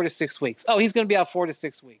hear 4 to 6 weeks. Oh, he's going to be out 4 to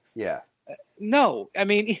 6 weeks. Yeah. No, I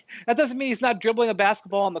mean, that doesn't mean he's not dribbling a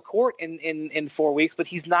basketball on the court in 4 weeks, but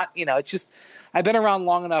he's not, it's just, I've been around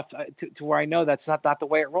long enough to where I know that's not the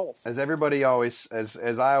way it rolls. As everybody always, as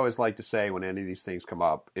I always like to say when any of these things come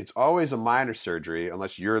up, it's always a minor surgery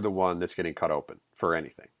unless you're the one that's getting cut open for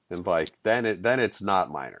anything. And then it's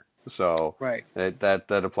not minor. So right. That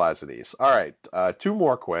applies to these. All right. 2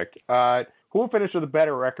 more quick. Who will finish with a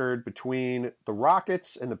better record between the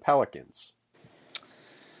Rockets and the Pelicans?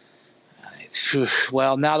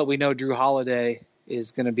 Well, now that we know Drew Holiday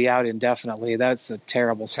is going to be out indefinitely, that's a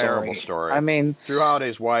terrible story. Terrible story. I mean, Drew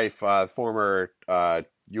Holiday's wife, former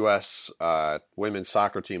U.S. women's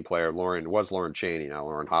soccer team player, Lauren Cheney, now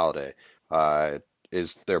Lauren Holiday,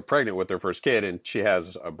 they're pregnant with their first kid, and she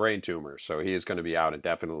has a brain tumor. So he is going to be out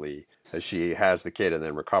indefinitely as she has the kid and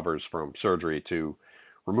then recovers from surgery to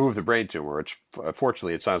remove the brain tumor, which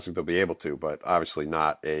fortunately it sounds like they'll be able to, but obviously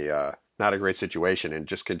not a great situation, and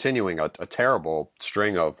just continuing a terrible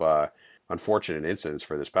string of unfortunate incidents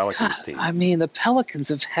for this Pelicans team. I mean, the Pelicans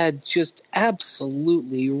have had just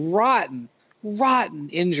absolutely rotten rotten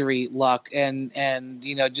injury luck and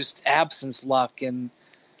just absence luck. And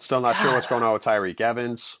Still not sure what's going on with Tyreek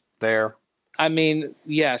Evans there. I mean,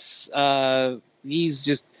 yes, he's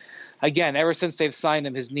just, again, ever since they've signed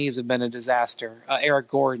him, his knees have been a disaster. Eric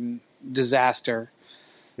Gordon, disaster.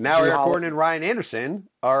 Now Eric Gordon and Ryan Anderson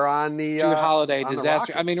are on the Drew Holiday, on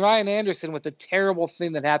disaster. I mean, Ryan Anderson with the terrible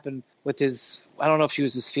thing that happened with his, I don't know if she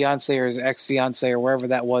was his fiance or his ex-fiance or wherever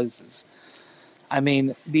that was. I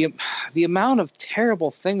mean, the amount of terrible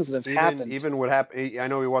things that have happened. Even what happened, I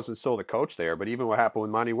know he wasn't still the coach there, but even what happened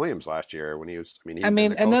with Monty Williams last year when he was, and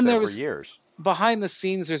then there was years. Behind the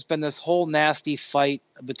scenes, there's been this whole nasty fight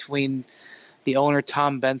between the owner,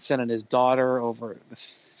 Tom Benson, and his daughter over the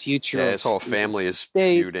future. Yeah, his whole family is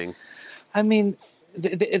feuding. I mean,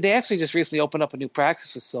 they actually just recently opened up a new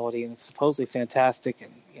practice facility, and it's supposedly fantastic,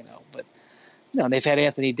 and but they've had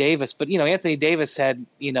Anthony Davis, but Anthony Davis had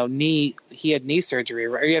he had knee surgery,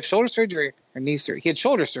 right? Or you have shoulder surgery or knee surgery? He had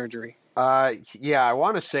shoulder surgery. Yeah, I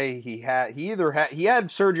want to say he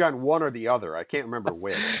had surgery on one or the other. I can't remember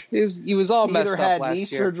which. He was all messed up last year. Either had knee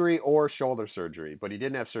surgery or shoulder surgery, but he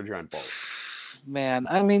didn't have surgery on both. Man,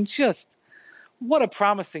 I mean, just what a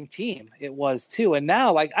promising team it was too. And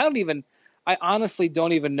now, I honestly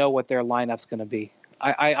don't even know what their lineup's going to be.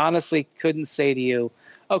 I honestly couldn't say to you,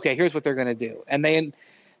 okay, here's what they're going to do. And they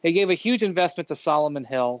gave a huge investment to Solomon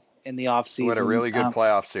Hill in the offseason. He had a really good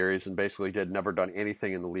playoff series and basically never done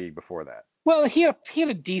anything in the league before that. Well, he had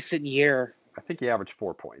a decent year. I think he averaged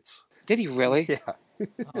 4 points. Did he really? Yeah.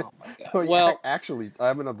 Oh my God. So, well, actually,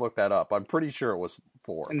 I'm going to look that up. I'm pretty sure it was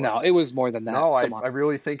 4. No, it was more than that. No, I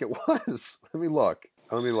really think it was. Let me look.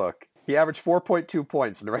 He averaged 4.2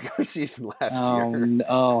 points in the regular season last year.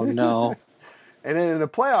 Oh no. And then in the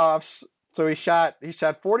playoffs, so he shot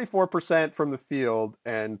 44% from the field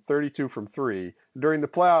and 32 from 3. During the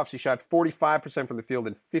playoffs, he shot 45% from the field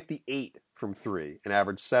and 58 from 3 and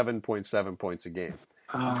averaged 7.7 points a game,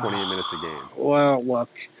 28 minutes a game. Well, look.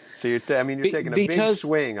 So you're taking a big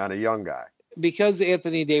swing on a young guy. Because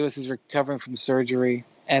Anthony Davis is recovering from surgery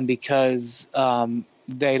and because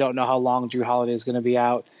they don't know how long Drew Holiday is going to be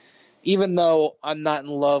out, even though I'm not in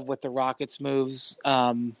love with the Rockets' moves,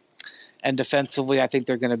 and defensively, I think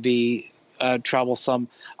they're going to be troublesome.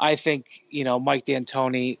 I think, Mike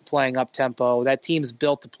D'Antoni playing up tempo. That team's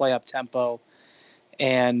built to play up tempo,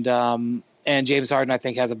 and James Harden, I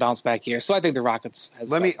think, has a bounce back year. So I think the Rockets.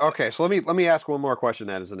 Let me ask one more question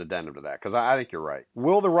that is an addendum to that because I think you're right.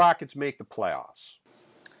 Will the Rockets make the playoffs?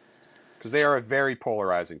 Because they are a very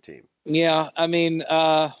polarizing team. Yeah, I mean.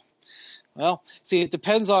 Well, see, it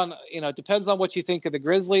depends on what you think of the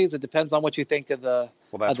Grizzlies. It depends on what you think of the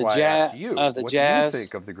Jazz. I asked you. What do you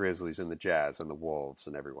think of the Grizzlies and the Jazz and the Wolves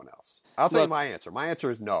and everyone else? I'll tell you my answer. My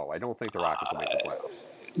answer is no. I don't think the Rockets will make the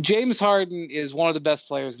playoffs. James Harden is one of the best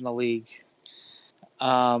players in the league.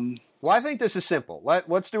 Well, I think this is simple.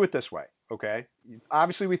 Let's do it this way, okay?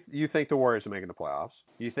 Obviously, you think the Warriors are making the playoffs.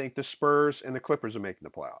 You think the Spurs and the Clippers are making the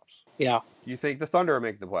playoffs. Yeah. You think the Thunder are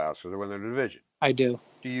making the playoffs because they're winning their division. I do.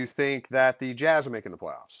 Do you think that the Jazz are making the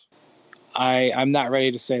playoffs? I'm not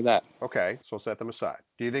ready to say that. Okay, so we'll set them aside.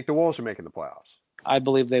 Do you think the Wolves are making the playoffs? I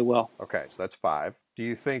believe they will. Okay, so that's 5. Do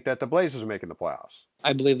you think that the Blazers are making the playoffs?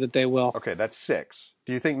 I believe that they will. Okay, that's 6.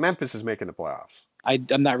 Do you think Memphis is making the playoffs?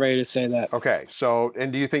 I'm not ready to say that. Okay,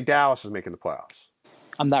 and do you think Dallas is making the playoffs?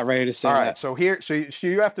 I'm not ready to say that. All right, so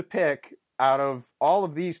you have to pick out of all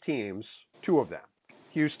of these teams, 2 of them.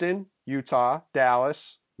 Houston, Utah,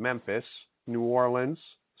 Dallas, Memphis, New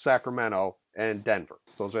Orleans, Sacramento, and Denver.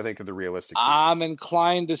 Those, I think, are the realistic teams. I'm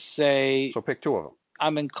inclined to say... So pick 2 of them.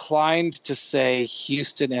 I'm inclined to say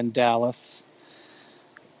Houston and Dallas.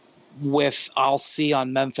 I'll see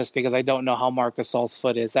on Memphis because I don't know how Marc Gasol's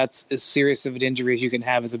foot is. That's as serious of an injury as you can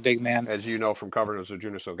have as a big man. As you know from covering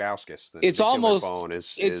Zydrunas Ilgauskas, it's almost bone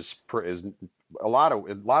is a lot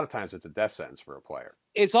of times it's a death sentence for a player.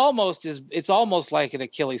 It's almost like an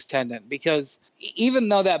Achilles tendon because even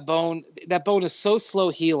though that bone is so slow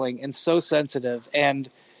healing and so sensitive, and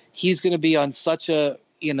he's going to be on such a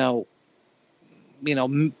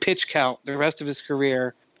pitch count the rest of his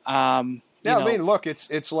career. Yeah, I mean, look, it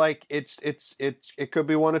could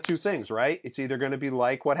be one of 2 things, right? It's either going to be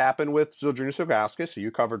like what happened with Zydrunas Ilgauskas, who you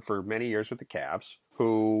covered for many years with the Cavs,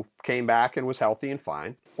 who came back and was healthy and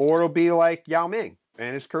fine, or it'll be like Yao Ming,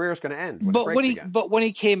 and his career is going to end. But when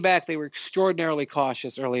he came back, they were extraordinarily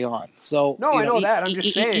cautious early on. So no, I know that.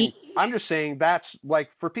 I'm just saying that's like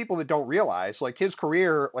for people that don't realize, like his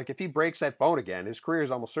career, like if he breaks that bone again, his career is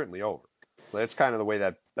almost certainly over. That's kind of the way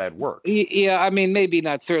that works. Yeah, I mean, maybe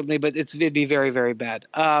not certainly, but it'd be very, very bad.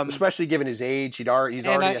 Especially given his age, he's already,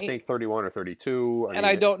 I think, 31 or 32.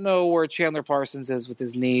 I don't know where Chandler Parsons is with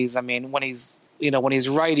his knees. I mean, when he's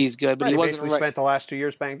right, he's good, but he wasn't basically spent the last 2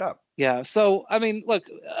 years banged up. Yeah. So, I mean, look,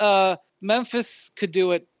 Memphis could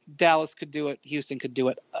do it. Dallas could do it. Houston could do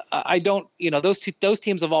it. I don't, those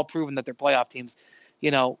teams have all proven that they're playoff teams.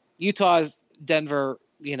 Utah's, Denver,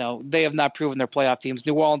 they have not proven they're playoff teams.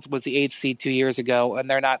 New Orleans was the 8th seed 2 years ago, and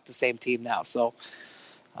they're not the same team now. So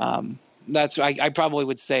I probably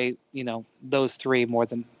would say, those three more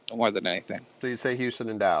than anything. So you'd say Houston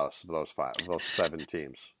and Dallas, those 7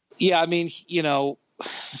 teams. Yeah, I mean,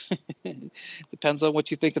 depends on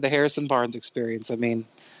what you think of the Harrison Barnes experience. I mean,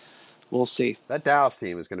 we'll see. That Dallas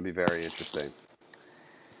team is going to be very interesting.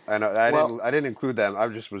 I know I didn't include them. I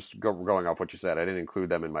just was going off what you said. I didn't include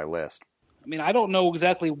them in my list. I mean, I don't know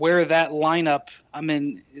exactly where that lineup. I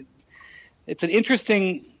mean, it's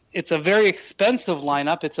a very expensive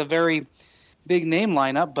lineup. It's a very big name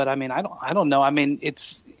lineup, but I mean, I don't know. I mean,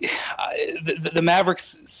 it's the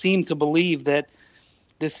Mavericks seem to believe that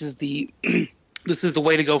this is the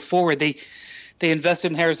way to go forward. They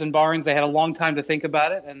invested in Harrison Barnes. They had a long time to think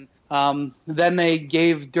about it, and then they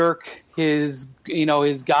gave Dirk his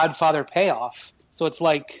Godfather payoff. So it's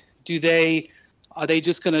like, are they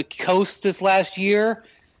just going to coast this last year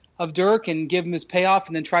of Dirk and give him his payoff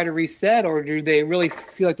and then try to reset, or do they really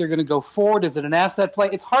see like they're going to go forward? Is it an asset play?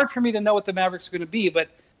 It's hard for me to know what the Mavericks are going to be, but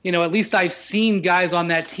at least I've seen guys on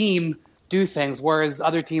that team do things, whereas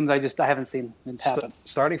other teams I haven't seen it happen.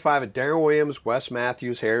 Starting 5 at Darren Williams, Wes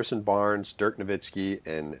Matthews, Harrison Barnes, Dirk Nowitzki,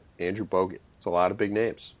 and Andrew Bogut. It's a lot of big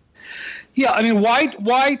names. Yeah, I mean,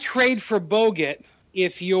 why trade for Bogut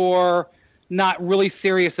if you're not really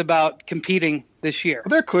serious about competing this year?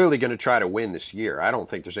 Well, they're clearly going to try to win this year. I don't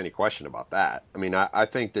think there's any question about that. I mean, I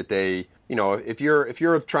think that they, if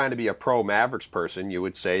you're trying to be a pro Mavericks person, you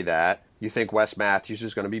would say that you think Wes Matthews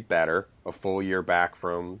is going to be better, a full year back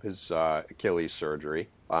from his Achilles surgery.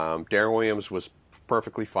 Darren Williams was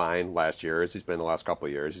perfectly fine last year, as he's been the last couple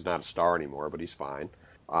of years. He's not a star anymore, but he's fine.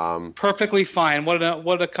 Perfectly fine. What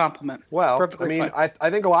a compliment. Well, perfectly fine. I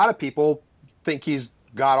think a lot of people think he's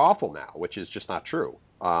god awful now, which is just not true.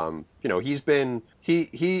 He's been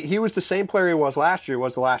he was the same player he was last year.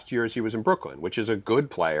 Was the last 2 years he was in Brooklyn, which is a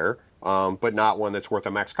good player, but not one that's worth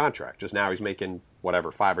a max contract. Just now he's making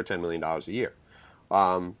whatever $5 or $10 million a year.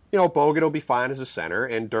 Bogut will be fine as a center,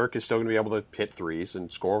 and Dirk is still going to be able to hit threes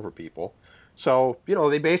and score over people. So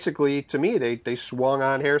they basically, to me, they swung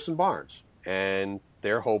on Harrison Barnes, and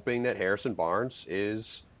they're hoping that Harrison Barnes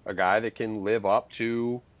is a guy that can live up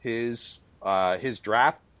to his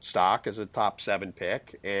draft stock as a top 7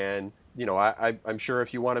 pick. And, I'm sure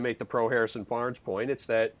if you want to make the pro Harrison Barnes point, it's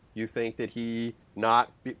that you think that he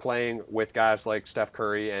not be playing with guys like Steph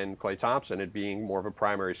Curry and Klay Thompson and being more of a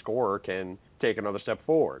primary scorer can take another step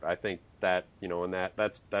forward. I think that, and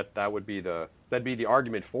that would be that'd be the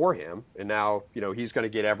argument for him. And now, he's going to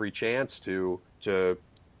get every chance to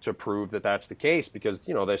prove that that's the case because,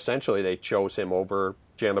 essentially they chose him over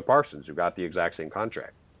Chandler Parsons, who got the exact same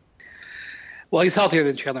contract. Well, he's healthier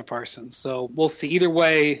than Chandler Parsons, so we'll see. Either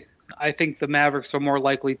way, I think the Mavericks are more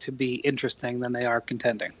likely to be interesting than they are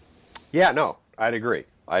contending. Yeah, no, I'd agree.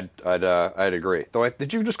 I'd agree. Though,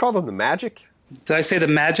 did you just call them the Magic? Did I say the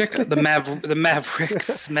Magic? The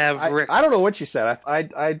Mavericks. Mavericks. I don't know what you said.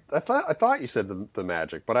 I thought you said the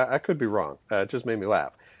Magic, but I could be wrong. It just made me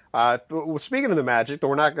laugh. Speaking of the Magic, though,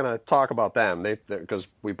 we're not going to talk about them because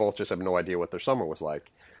we both just have no idea what their summer was like.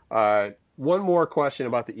 One more question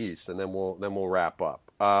about the East, and then we'll wrap up.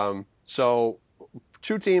 So,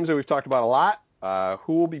 2 teams that we've talked about a lot.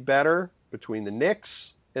 Who will be better between the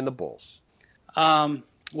Knicks and the Bulls?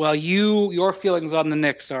 Well, your feelings on the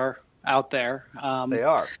Knicks are out there. They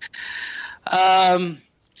are. I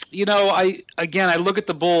look at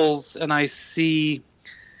the Bulls and I see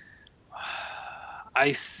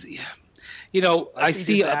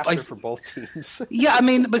disaster for both teams. Yeah, I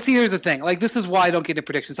mean, but see, here's the thing. Like, this is why I don't get into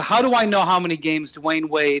predictions. So how do I know how many games Dwayne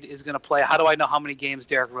Wade is going to play? How do I know how many games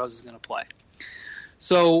Derrick Rose is going to play?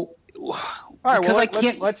 So, all right, well,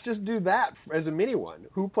 let's just do that as a mini one.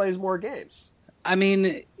 Who plays more games? I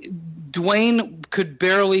mean, Dwayne could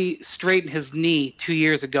barely straighten his knee 2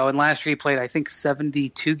 years ago, and last year he played, I think,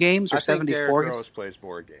 72 games or 74 games. Derrick Rose plays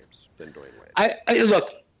more games than Dwayne Wade.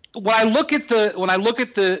 Look, when I look at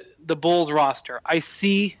the Bulls roster, I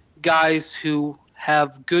see guys who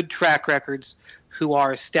have good track records who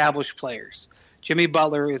are established players. Jimmy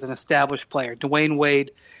Butler is an established player. Dwayne Wade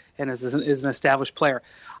and is an established player.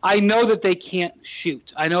 I know that they can't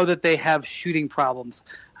shoot. I know that they have shooting problems.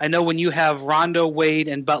 I know when you have Rondo, Wade,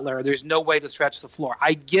 and Butler, there's no way to stretch the floor.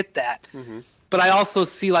 I get that. Mm-hmm. But I also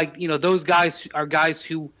see, like, those guys are guys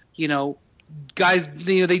who, they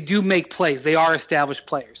do make plays. They are established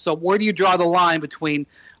players. So where do you draw the line between,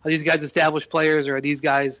 are these guys established players, or are these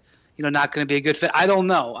guys, not going to be a good fit? I don't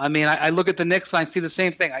know. I mean, I look at the Knicks and I see the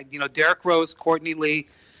same thing. Derrick Rose, Courtney Lee,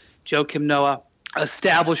 Joakim Noah,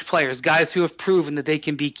 established players, guys who have proven that they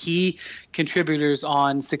can be key contributors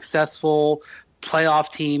on successful playoff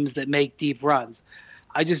teams that make deep runs.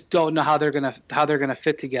 I just don't know how they're gonna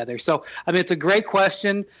fit together. So, I mean, it's a great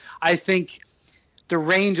question. I think the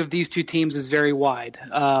range of these two teams is very wide.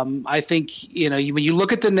 I think when you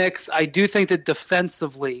look at the Knicks, I do think that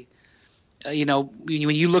defensively, when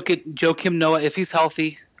you look at Joakim Noah, if he's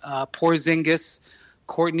healthy, Porzingis,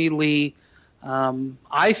 Courtney Lee,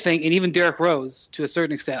 I think, and even Derrick Rose to a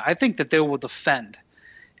certain extent, I think that they will defend.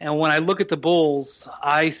 And when I look at the Bulls,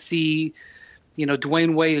 I see,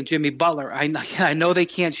 Dwayne Wade and Jimmy Butler. I know they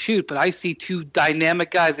can't shoot, but I see two dynamic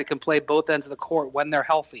guys that can play both ends of the court when they're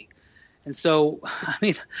healthy. And so, I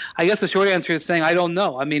mean, I guess the short answer is saying I don't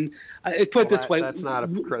know. I mean, put it this way: that's not a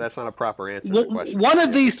proper answer to the question. One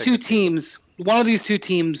of these two teams,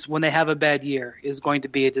 when they have a bad year, is going to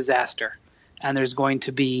be a disaster, and there's going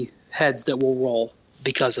to be heads that will roll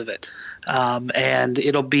because of it. And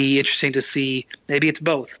it'll be interesting to see. Maybe it's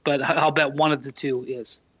both, but I'll bet one of the two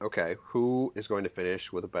is. Okay, who is going to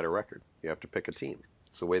finish with a better record? You have to pick a team.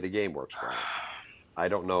 It's the way the game works, Brian. I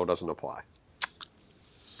don't know. Doesn't apply.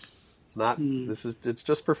 It's not. It's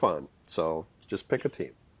just for fun. So just pick a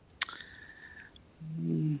team.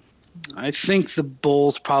 I think the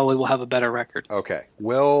Bulls probably will have a better record. Okay.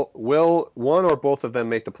 Will one or both of them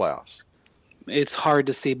make the playoffs? It's hard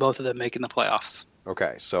to see both of them making the playoffs.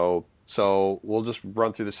 Okay. So we'll just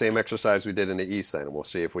run through the same exercise we did in the East then, and we'll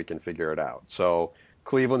see if we can figure it out. So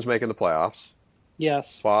Cleveland's making the playoffs.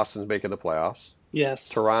 Yes. Boston's making the playoffs. Yes.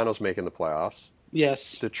 Toronto's making the playoffs.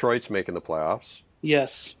 Yes. Detroit's making the playoffs.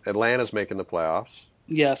 Yes. Atlanta's making the playoffs.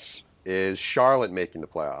 Yes. Is Charlotte making the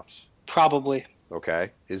playoffs? Probably.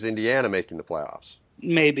 Okay. Is Indiana making the playoffs?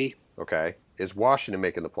 Maybe. Okay. Is Washington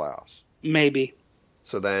making the playoffs? Maybe.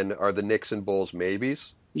 So then are the Knicks and Bulls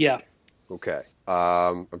maybes? Yeah. Okay.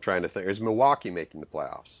 I'm trying to think. Is Milwaukee making the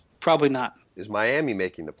playoffs? Probably not. Is Miami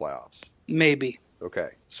making the playoffs? Maybe. Okay.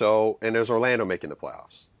 So, and is Orlando making the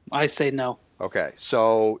playoffs? I say no. Okay.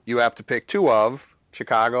 So you have to pick two of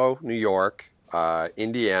Chicago, New York,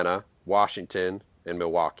 Indiana, Washington, and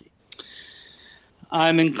Milwaukee.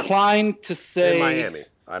 I'm inclined to say... And Miami.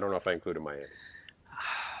 I don't know if I included Miami.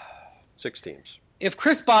 6 teams. If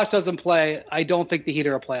Chris Bosh doesn't play, I don't think the Heat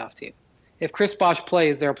are a playoff team. If Chris Bosh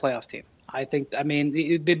plays, they're a playoff team.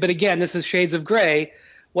 But again, this is shades of gray.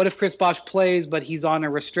 What if Chris Bosh plays, but he's on a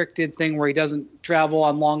restricted thing where he doesn't travel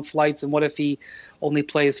on long flights? And what if he only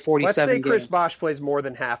plays 47 games? Let's say Chris Bosh plays more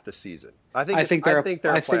than half the season. I think they're a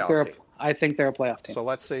playoff team. I think they're a playoff team. So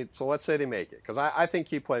let's say they make it, because I think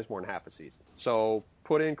he plays more than half a season. So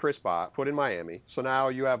put in Chris Bosh, put in Miami. So now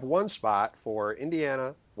you have one spot for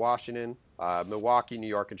Indiana, Washington, Milwaukee, New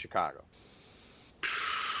York, and Chicago.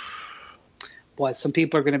 Boy, some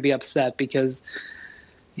people are going to be upset because,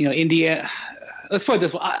 Indiana. Let's put it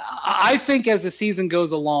this way. I think as the season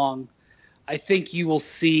goes along, I think you will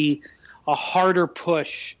see a harder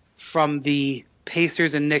push from the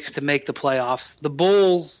Pacers and Knicks to make the playoffs. The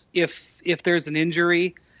Bulls, if there's an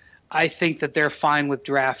injury, I think that they're fine with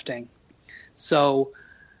drafting. So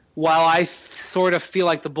while I sort of feel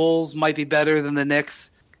like the Bulls might be better than the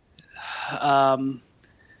Knicks, I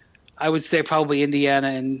would say probably Indiana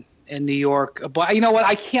and New York. But you know what?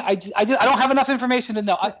 I can't. I don't have enough information to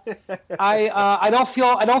know. I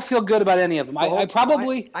don't feel good about any of them.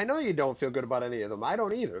 I know you don't feel good about any of them. I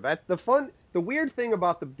don't either. The weird thing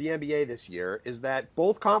about the NBA this year is that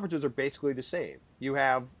both conferences are basically the same. You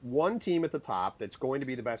have one team at the top that's going to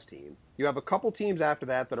be the best team. You have a couple teams after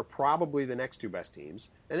that that are probably the next two best teams.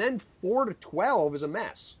 And then 4 to 12 is a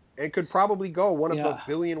mess. And could probably go one of a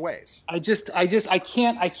billion ways. I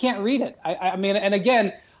can't read it. I mean, and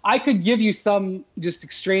again, I could give you some just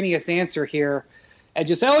extraneous answer here and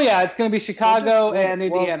just, it's going to be Chicago and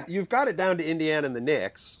Indiana. You've got it down to Indiana and the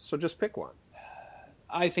Knicks, so just pick one.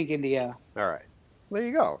 I think Indiana. All right. There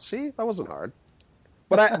you go. See, that wasn't hard.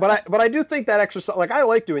 But I do think that exercise, like, I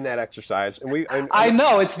like doing that exercise, and I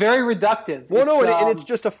know it's very reductive. Well, and it's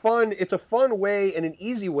just a fun way and an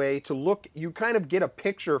easy way to look. You kind of get a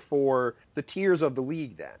picture for the tiers of the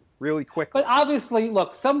league then, really quickly. But obviously,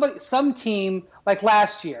 look, some team like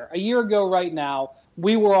last year, a year ago, right now,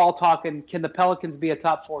 we were all talking, can the Pelicans be a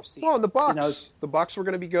top 4 seed? Well, and the Bucks. You know, The Bucks were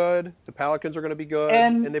going to be good. The Pelicans are going to be good.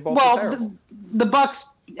 and they both were terrible. The Bucks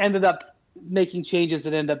ended up making changes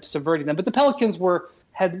that ended up subverting them. But the Pelicans were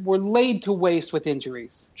laid to waste with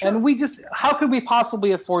injuries. Sure. And how could we possibly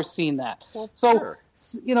have foreseen that? Well, so, sure.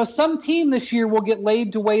 you know, some team this year will get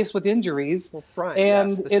laid to waste with injuries. Well, Brian,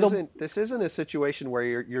 and yes, this isn't a situation where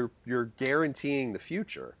you're guaranteeing the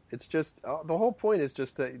future. It's just the whole point is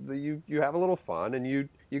just that you have a little fun and you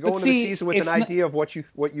go into the season with an idea of what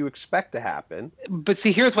you expect to happen. But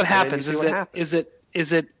see, here's what happens: is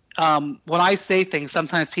it when I say things,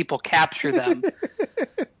 sometimes people capture them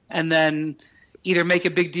and then either make a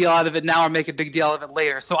big deal out of it now or make a big deal out of it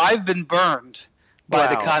later. So I've been burned by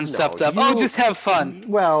the concept of just have fun.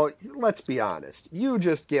 Well, let's be honest. You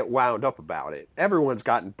just get wound up about it. Everyone's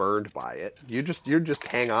gotten burned by it. You just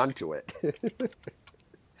hang on to it.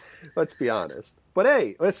 Let's be honest. But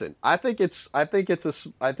hey, listen. I think it's a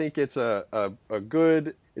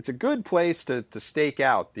good place to stake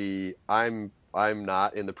out the I'm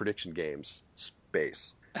not in the prediction games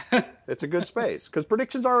space. It's a good space because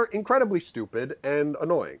predictions are incredibly stupid and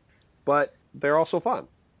annoying, but they're also fun.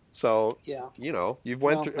 So, yeah, you know, you've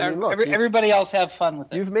went through. Everybody else have fun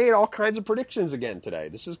with it. You've made all kinds of predictions again today.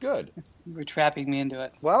 This is good. You're trapping me into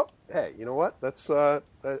it. Well, hey, you know what? That's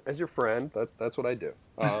as your friend, that's what I do.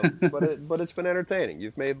 But it's been entertaining.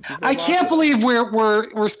 You've made I can't believe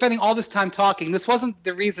we're spending all this time talking. This wasn't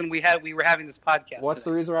the reason we were having this podcast. What's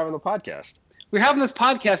the reason we're having the podcast? We're having this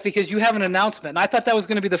podcast because you have an announcement. And I thought that was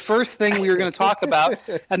going to be the first thing we were going to talk about,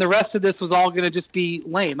 and the rest of this was all going to just be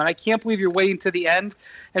lame. And I can't believe you're waiting to the end.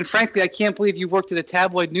 And frankly, I can't believe you worked at a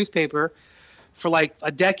tabloid newspaper for like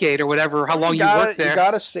a decade or whatever. How long you worked there? You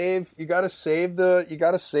got to save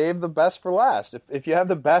the best for last. If you have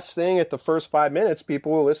the best thing at the first 5 minutes,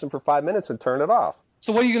 people will listen for 5 minutes and turn it off.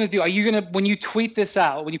 So what are you going to do? Are you going to, when you tweet this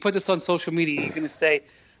out, when you put this on social media, you're going to say,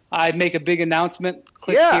 I make a big announcement,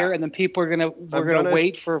 click here, and then people are gonna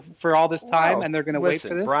wait for all this time, and they're gonna wait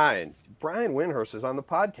for this. Brian Windhurst is on the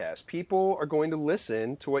podcast. People are going to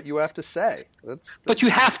listen to what you have to say. But you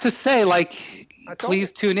have to say, like,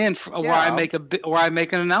 please tune in where I make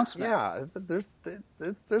an announcement. Yeah,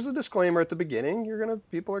 there's a disclaimer at the beginning.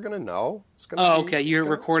 People are gonna know. Okay. You're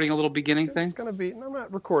recording a little beginning thing. It's gonna be. I'm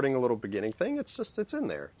not recording a little beginning thing. It's in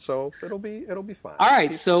there, so it'll be fine. All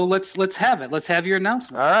right. So let's have it. Let's have your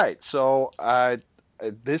announcement. All right. So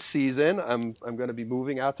this season, I'm going to be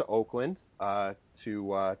moving out to Oakland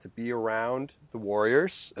to be around the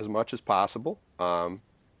Warriors as much as possible.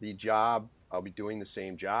 The job, I'll be doing the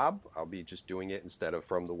same job. I'll be just doing it instead of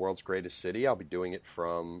from the world's greatest city. I'll be doing it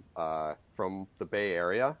from the Bay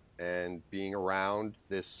Area and being around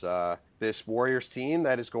this Warriors team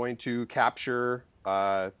that is going to capture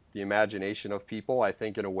the imagination of people, I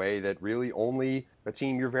think, in a way that really only a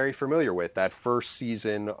team you're very familiar with, that first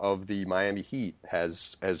season of the Miami Heat,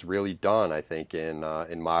 has really done, I think, in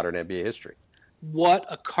modern NBA history. What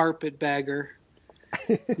a carpetbagger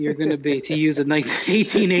you're going to be, to use a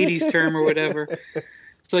 1880s term or whatever.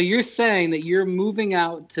 So you're saying that you're moving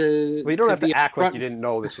out to... Well, you don't have to act like you didn't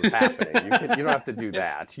know this was happening. You don't have to do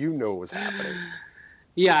that. You know it was happening.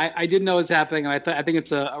 Yeah, I did know it was happening, and I think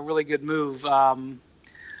it's a really good move.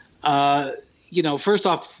 First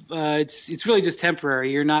off, it's really just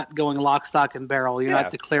temporary. You're not going lock, stock, and barrel. You're not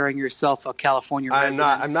declaring yourself a California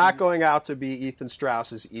resident. I'm not going out to be Ethan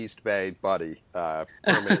Strauss's East Bay buddy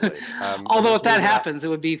permanently. Although if that happens, it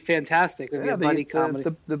would be fantastic. It would be a buddy comedy.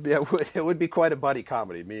 It would be quite a buddy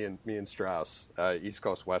comedy. Me and Strauss, East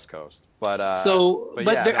Coast, West Coast. But I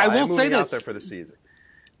will say this: out there for the season.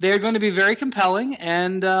 They're going to be very compelling,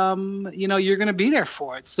 and you're going to be there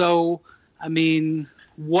for it. So, I mean,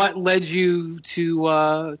 what led you to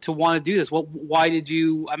want to do this? Why did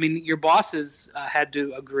you? I mean, your bosses had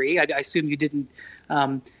to agree. I assume you didn't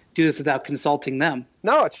do this without consulting them.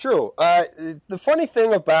 No, it's true. The funny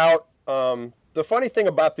thing about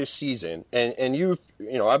this season, and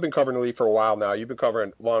I've been covering the league for a while now. You've been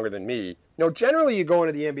covering longer than me. Generally you go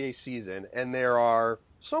into the NBA season, and there are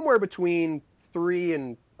somewhere between 3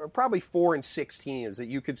 and probably 4 and 6 teams that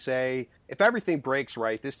you could say, if everything breaks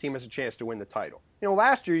right, this team has a chance to win the title.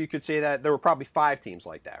 Last year you could say that there were probably 5 teams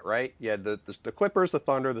like that, right? You had the Clippers, the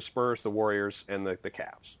Thunder, the Spurs, the Warriors, and the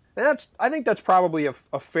Cavs. And I think that's probably a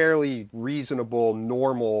fairly reasonable,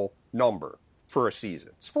 normal number for a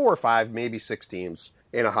season. It's 4 or 5, maybe 6 teams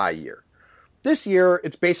in a high year. This year,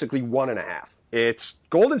 it's basically 1.5. It's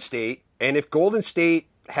Golden State, and if Golden State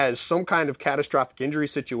has some kind of catastrophic injury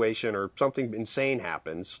situation or something insane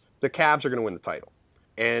happens, the Cavs are going to win the title.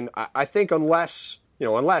 And I think unless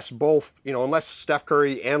Steph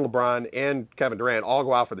Curry and LeBron and Kevin Durant all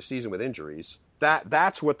go out for the season with injuries,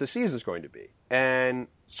 that's what the season's going to be. And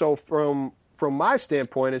so from my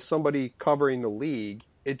standpoint, as somebody covering the league,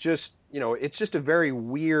 it's just a very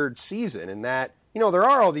weird season in that, there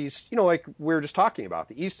are all these, like we were just talking about,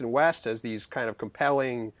 the East and West has these kind of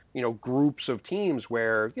compelling, groups of teams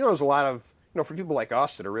where, there's a lot of, for people like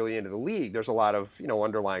us that are really into the league, there's a lot of,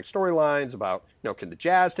 underlying storylines about, can the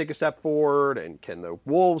Jazz take a step forward and can the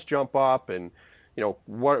Wolves jump up and,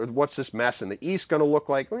 what's this mess in the East going to look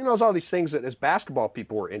like? There's all these things that as basketball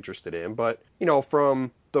people were interested in. But,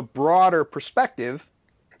 from the broader perspective,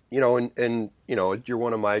 and you're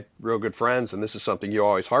one of my real good friends, and this is something you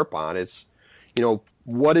always harp on. It's,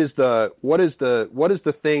 what is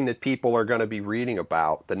the thing that people are going to be reading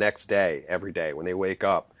about the next day, every day when they wake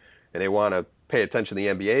up and they want to pay attention to the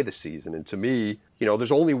NBA this season? And to me,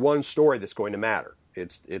 there's only one story that's going to matter.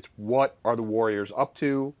 It's what are the Warriors up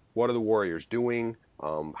to? What are the Warriors doing?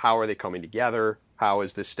 How are they coming together? How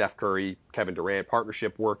is this Steph Curry, Kevin Durant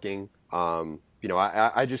partnership working?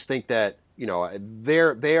 I just think that,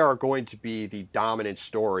 they are going to be the dominant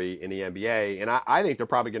story in the NBA. And I think they're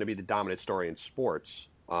probably going to be the dominant story in sports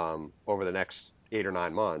over the next 8 or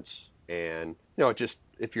 9 months. And,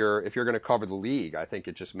 if you're going to cover the league, I think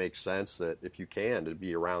it just makes sense that if you can, to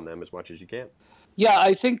be around them as much as you can. Yeah,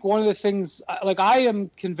 I think one of the things, I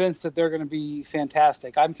am convinced that they're going to be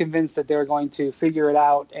fantastic. I'm convinced that they're going to figure it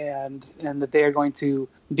out and that they are going to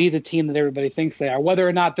be the team that everybody thinks they are. Whether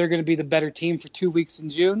or not they're going to be the better team for 2 weeks in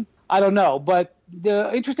June, I don't know. But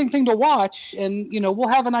the interesting thing to watch, and, we'll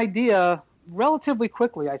have an idea relatively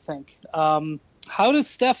quickly, I think. How does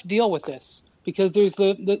Steph deal with this? Because there's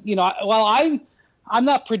I'm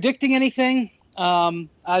not predicting anything,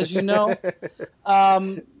 as you know.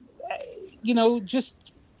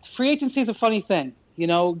 Just free agency is a funny thing.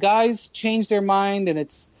 Guys change their mind, and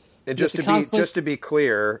just to be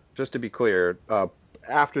clear,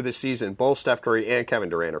 after this season, both Steph Curry and Kevin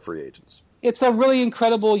Durant are free agents. It's a really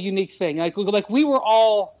incredible, unique thing. Like we were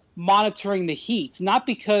all monitoring the Heat, not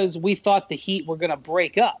because we thought the Heat were going to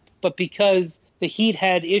break up, but because the Heat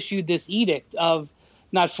had issued this edict of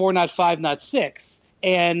not 4, not 5, not 6,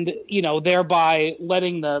 and thereby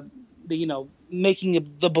letting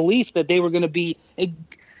making the belief that they were going to be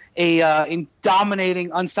a dominating,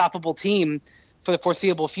 unstoppable team for the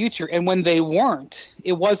foreseeable future. And when they weren't,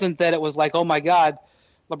 it wasn't that it was like, oh my God,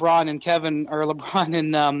 LeBron and Dwayne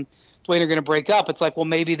are going to break up. It's like, well,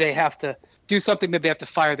 maybe they have to do something. Maybe they have to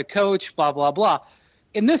fire the coach, blah, blah, blah.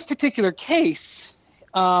 In this particular case,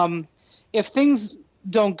 if things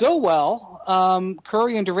don't go well,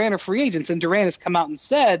 Curry and Durant are free agents, and Durant has come out and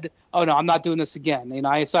said, oh no, I'm not doing this again.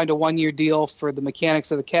 I signed a 1-year deal for the mechanics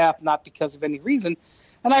of the cap, not because of any reason.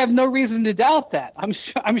 And I have no reason to doubt that.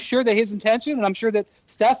 I'm sure that his intention, and I'm sure that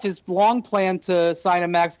Steph has long planned to sign a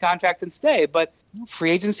max contract and stay. But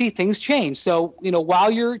free agency, things change. So,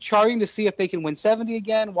 while you're charting to see if they can win 70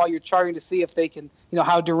 again, while you're charting to see if they can,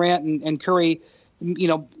 how Durant and Curry,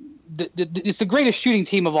 it's the greatest shooting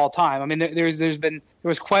team of all time. I mean, there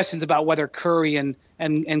was questions about whether Curry and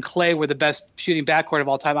Clay were the best shooting backcourt of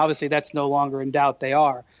all time. Obviously, that's no longer in doubt. They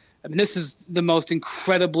are. I mean, this is the most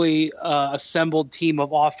incredibly assembled team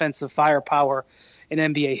of offensive firepower in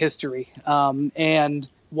NBA history. And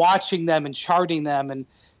watching them and charting them and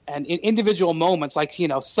in individual moments, like,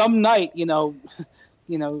 some night, we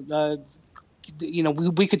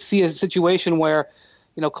could see a situation where,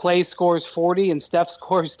 Clay scores 40 and Steph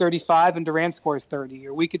scores 35 and Durant scores 30.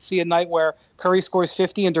 Or we could see a night where Curry scores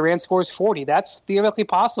 50 and Durant scores 40. That's theoretically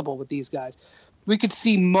possible with these guys. We could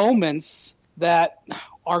see moments that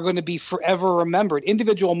are going to be forever remembered,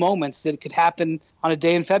 individual moments that could happen on a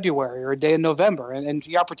day in February or a day in November. And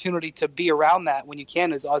the opportunity to be around that when you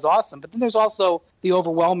can is awesome. But then there's also the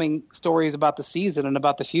overwhelming stories about the season and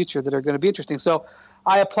about the future that are going to be interesting. So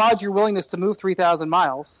I applaud your willingness to move 3,000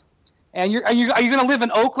 miles. And are you going to live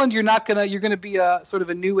in Oakland? You're going to be a sort of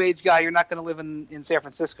a new age guy. You're not going to live in San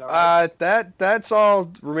Francisco, right? That's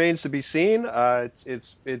all remains to be seen.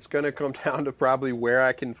 It's going to come down to probably where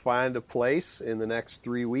I can find a place in the next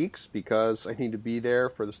 3 weeks, because I need to be there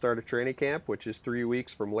for the start of training camp, which is 3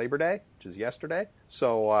 weeks from Labor Day, which is yesterday.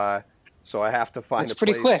 So I have to find a place.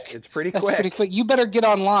 Pretty quick. It's pretty That's quick. Pretty quick. You better get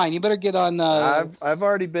online. You better get on. I've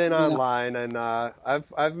already been online, and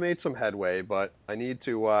I've made some headway, but I need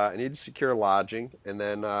to secure lodging, and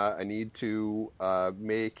then I need to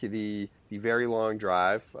make the very long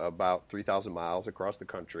drive, about 3,000 miles across the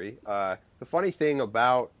country. The funny thing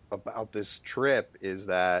about this trip is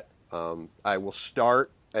that I will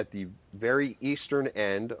start at the very eastern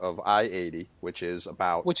end of I-80, which is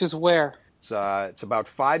where? It's about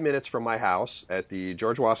 5 minutes from my house at the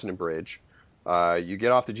George Washington Bridge. You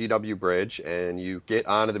get off the GW Bridge and you get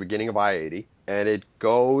on at the beginning of I-80, and it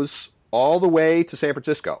goes all the way to San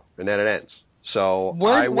Francisco, and then it ends. So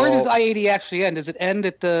where does I-80 actually end? Does it end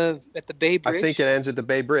at the Bay Bridge? I think it ends at the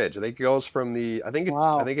Bay Bridge. I think it goes from the. I think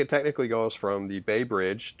it technically goes from the Bay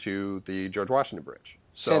Bridge to the George Washington Bridge.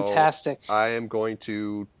 So fantastic. I am going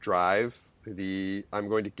to I'm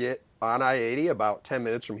going to get on I-80 about 10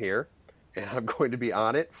 minutes from here, and I'm going to be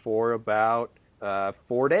on it for about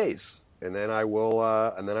 4 days, and then I will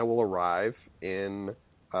arrive in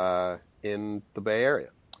the Bay Area.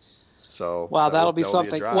 So wow, that'll be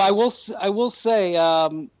something. Well, I will say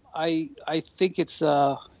I think it's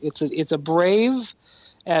a brave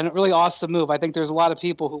and really awesome move. I think there's a lot of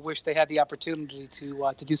people who wish they had the opportunity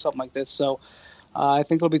to do something like this. So I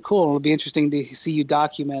think it'll be cool. It'll be interesting to see you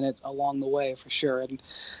document it along the way for sure. And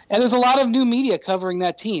there's a lot of new media covering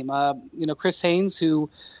that team. Chris Haynes, who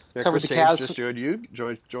covered the Cavs, just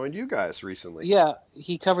joined you guys recently. Yeah,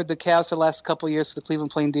 he covered the Cavs for the last couple of years for the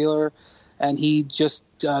Cleveland Plain Dealer, and he just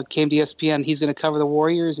came to ESPN. He's going to cover the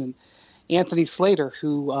Warriors. And Anthony Slater,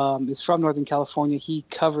 who is from Northern California, he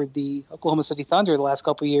covered the Oklahoma City Thunder the last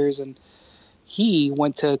couple of years, and he's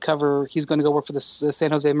going to go work for the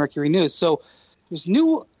San Jose Mercury News. So there's a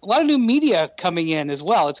lot of new media coming in as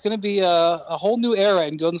well. It's going to be a whole new era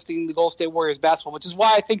in Golden State Warriors basketball, which is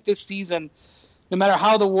why I think this season, no matter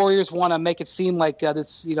how the Warriors want to make it seem like they're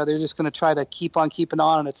just going to try to keep on keeping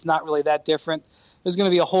on, and it's not really that different. There's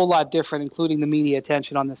going to be a whole lot different, including the media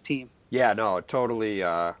attention on this team. Yeah, no, I totally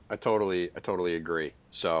agree.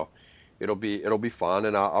 So it'll be fun,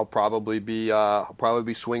 and I'll probably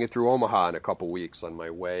be swinging through Omaha in a couple weeks on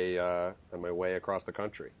my way across the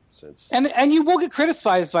country. And you will get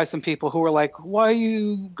criticized by some people who are like, "Why are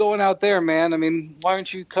you going out there, man? I mean, why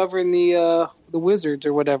aren't you covering the Wizards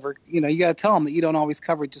or whatever?" You got to tell them that you don't always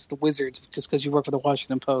cover just the Wizards just because you work for the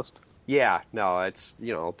Washington Post. Yeah, no, it's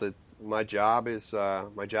my job is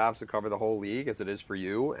to cover the whole league as it is for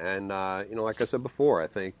you, and like I said before, I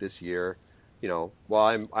think this year,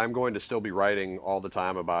 while I'm going to still be writing all the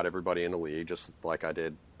time about everybody in the league, just like I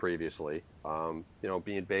did previously.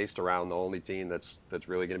 Being based around the only team that's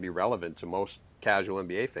really going to be relevant to most casual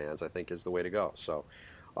NBA fans, I think, is the way to go. So,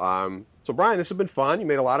 Brian, this has been fun. You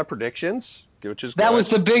made a lot of predictions, which is that good. was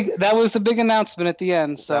the big announcement at the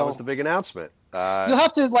end. So that was the big announcement. You'll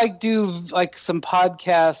have to do some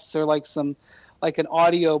podcasts or an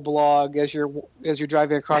audio blog as you're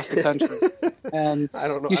driving across the country. And I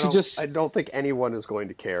don't know. I don't think anyone is going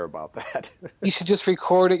to care about that. You should just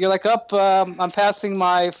record it. You're like, I'm passing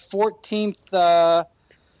my 14th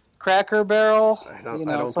Cracker Barrel. I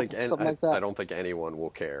don't think anyone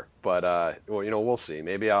will care. But we'll see.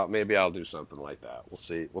 Maybe I'll do something like that.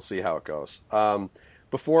 We'll see how it goes.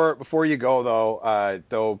 Before you go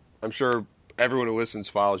though, I'm sure everyone who listens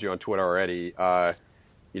follows you on Twitter already.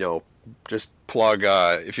 Just plug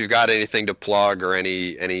if you've got anything to plug or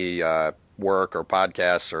any work or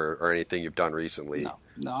podcasts or anything you've done recently.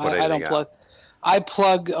 No, I don't plug. I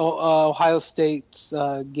plug Ohio State's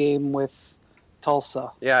game with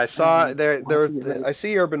Tulsa. Yeah, I saw I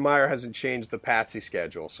see Urban Meyer hasn't changed the Patsy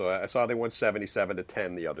schedule, so I saw they won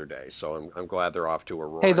 77-10 the other day. So I'm glad they're off to a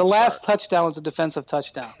roaring Hey, the last start. touchdown was a defensive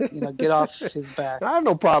touchdown. Get off his back. I have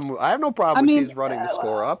no problem with he's running the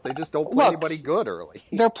score up. They just don't play anybody good early.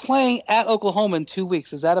 They're playing at Oklahoma in 2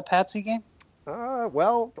 weeks. Is that a Patsy game?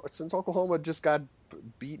 Well, since Oklahoma just got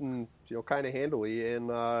beaten, kind of handily in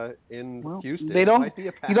Houston, it might be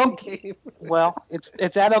a Patsy game. Well,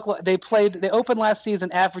 it's at Oklahoma. They opened last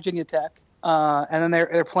season at Virginia Tech, and then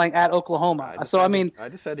they're playing at Oklahoma. I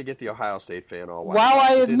just had to get the Ohio State fan all. While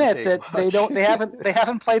I admit that they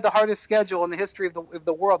haven't played the hardest schedule in the history of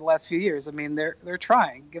the world the last few years. I mean, they're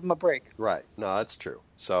trying. Give them a break. Right. No, that's true.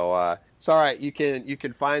 So. It's all right. You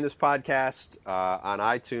can find this podcast on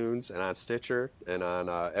iTunes and on Stitcher and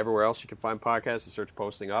on everywhere else you can find podcasts. And search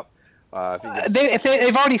Posting Up. If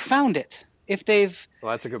they've already found it. That's a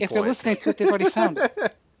good point. If they're listening to it, they've already found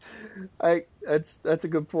it. That's a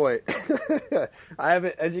good point. I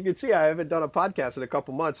haven't, as you can see, I haven't done a podcast in a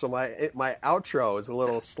couple months, so my outro is a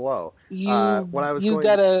little slow. You've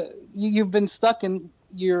been stuck in.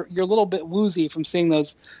 You're a little bit woozy from seeing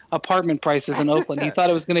those apartment prices in Oakland. You thought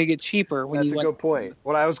it was going to get cheaper when That's a good point.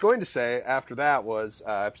 What I was going to say after that was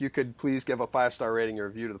if you could please give a 5-star rating or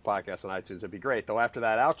review to the podcast on iTunes, it'd be great. Though after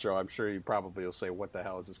that outro, I'm sure you probably will say, what the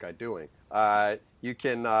hell is this guy doing? You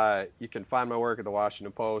can find my work at the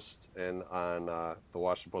Washington Post and on the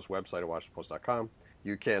Washington Post website at WashingtonPost.com.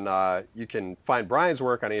 You can find Brian's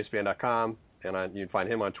work on ESPN.com, and you can find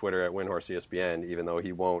him on Twitter at WindhorseESPN, even though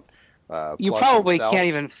he won't. You probably can't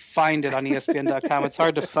even find it on ESPN.com. It's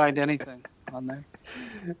hard to find anything on there.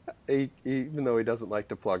 Even though he doesn't like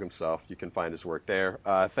to plug himself, you can find his work there.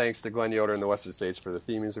 Thanks to Glenn Yoder and the Western States for the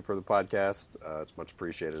theme music for the podcast. It's much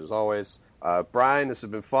appreciated as always. Brian, this has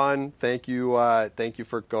been fun. Thank you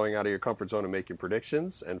for going out of your comfort zone and making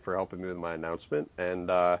predictions, and for helping me with my announcement.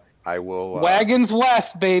 And I will Wagons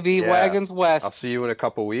West, baby. Yeah, Wagons West. I'll see you in a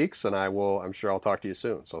couple weeks, and I'm sure I'll talk to you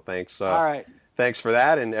soon. So thanks. All right. Thanks for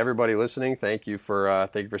that, and everybody listening. Thank you for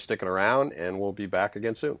sticking around, and we'll be back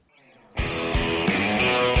again soon.